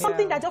 It's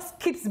something that just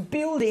keeps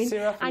building.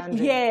 And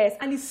yes,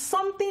 and it's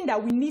something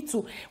that we need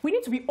to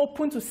be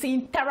open to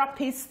seeing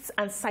therapists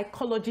and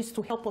psychologists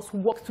to help us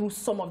walk through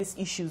some of these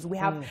issues. We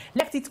have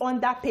left it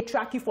under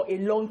patriarchy for a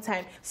long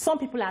time. Some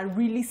people are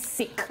really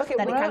sick that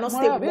they cannot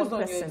stay with one person.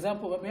 Based on your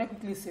example, may I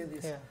quickly say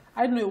this? Yeah.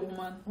 I know a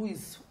woman who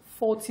is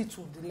 40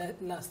 to the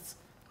last.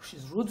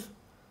 She's rude,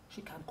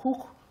 she can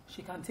cook,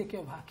 she can take care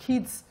of her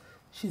kids.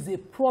 She's a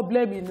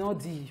problem in all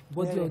the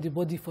body of the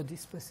body for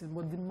this person,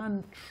 but the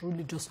man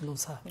truly just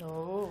loves her.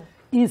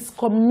 Is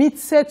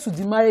committed to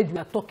the marriage we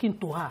are talking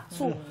to her.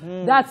 So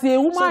that a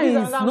woman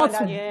is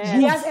not.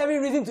 He has every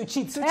reason to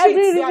cheat.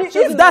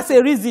 If that's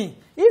a reason,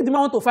 if the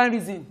man want to find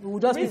reason, he will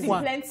just pick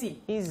one.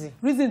 Plenty. Easy.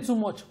 Reason too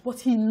much, but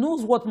he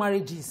knows what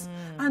marriage is.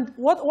 And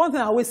one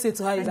thing I always say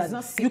to her is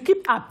that you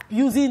keep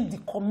abusing the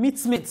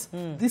commitment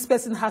this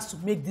person has to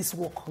make this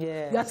work.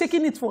 You are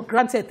taking it for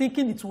granted,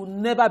 thinking it will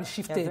never be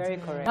shifted. Very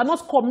correct. You are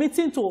not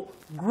committing to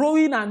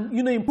growing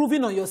and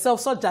improving on yourself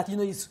such that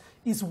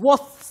it's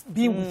worth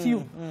being with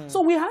you.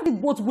 So we have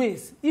it both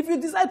ways. If you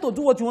decide to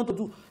do what you want to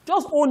do,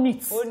 just own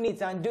it. Own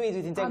it and do it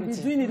with integrity.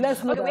 And doing it.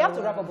 Let's we have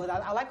to wrap up, but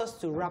I'd like us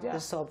to wrap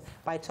this up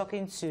by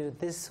talking to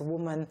this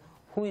woman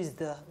who has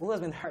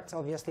been hurt,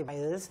 obviously, by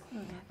this.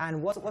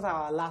 And what are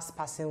our last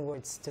passing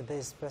words to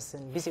this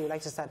person? BC, would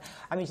like to start.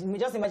 I mean,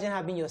 just imagine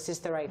having your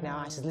sister right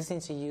now and she's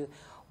listening to you.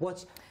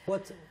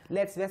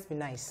 Let's be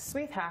nice.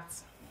 Sweetheart,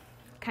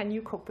 can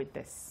you cope with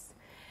this?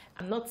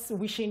 I'm not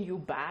wishing you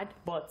bad,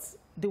 but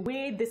the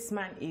way this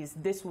man is,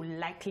 this will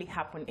likely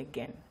happen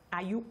again.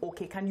 Are you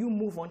okay? Can you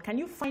move on? Can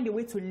you find a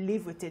way to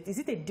live with it? Is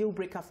it a deal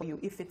breaker for you?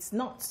 If it's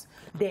not,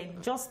 then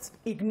just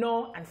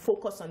ignore and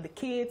focus on the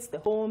kids, the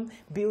home,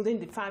 building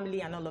the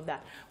family and all of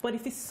that. But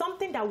if it's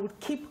something that would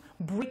keep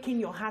breaking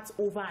your heart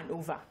over and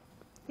over,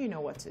 you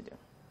know what to do.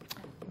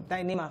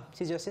 Dainima,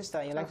 she's your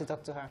sister. You like to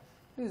talk to her.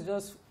 It's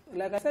just,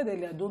 like I said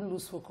earlier, don't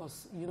lose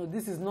focus.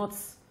 This is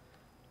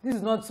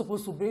not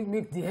supposed to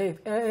make the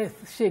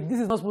earth shake.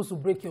 This is not supposed to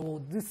break your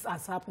world. This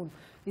has happened.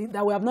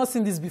 That we have not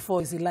seen this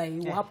before is a lie.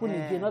 It will happen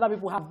again. Other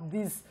people have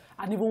this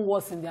and even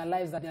worse in their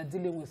lives that they are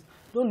dealing with.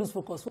 Don't lose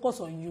focus. Focus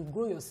on you.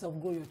 Grow yourself,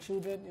 grow your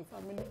children, your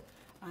family,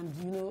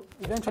 and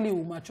eventually you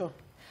will mature.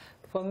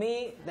 For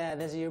me,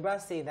 there's a Yoruba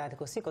say that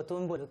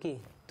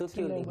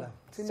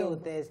so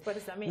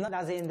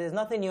there's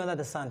nothing new under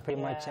the sun,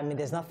 pretty much. I mean,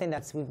 there's nothing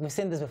we've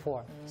seen this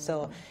before.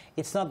 So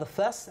it's not the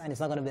first, and it's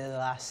not going to be the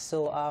last.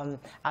 So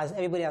as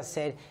everybody has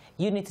said,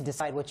 you need to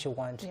decide what you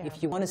want.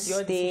 If you want to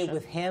stay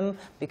with him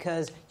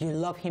because you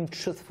love him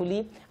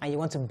truthfully and you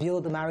want to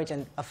build a marriage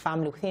and a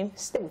family with him,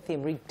 stay with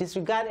him.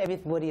 Disregard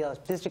everybody else.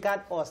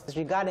 Disregard us.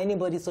 Disregard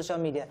anybody's social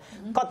media.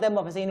 Cut them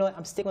off and say,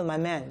 I'm sticking with my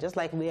man. Just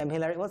like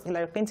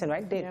Hillary Clinton,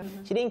 right?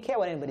 She didn't care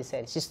what anybody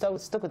said. She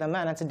stuck with a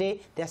man, and today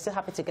they're still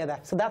happy together.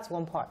 So that's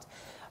one part.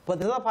 But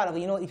the other part of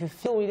it, if you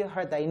feel really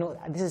hurt that,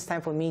 this is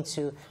time for me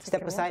to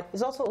step aside,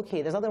 it's also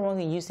okay. There's nothing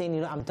wrong in you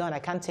saying, I'm done, I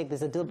can't take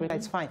this, a deal breaker,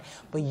 it's fine.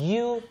 But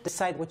you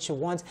decide what you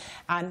want.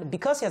 And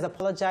because he has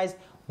apologized,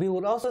 we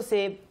would also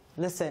say,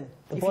 listen,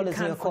 the ball is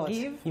in your court.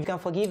 You can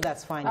forgive,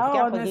 that's fine. If you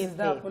can't forgive,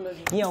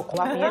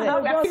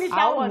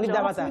 I'll leave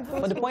that matter.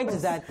 But the point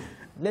is that,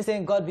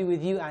 listen, God be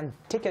with you and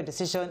take your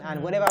decision,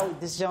 and whatever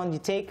decision you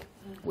take,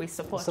 we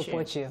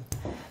support you.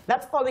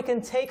 That's all we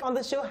can take on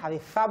the show. Have a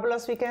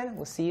fabulous weekend.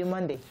 We'll see you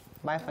Monday.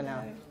 Bye for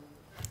now.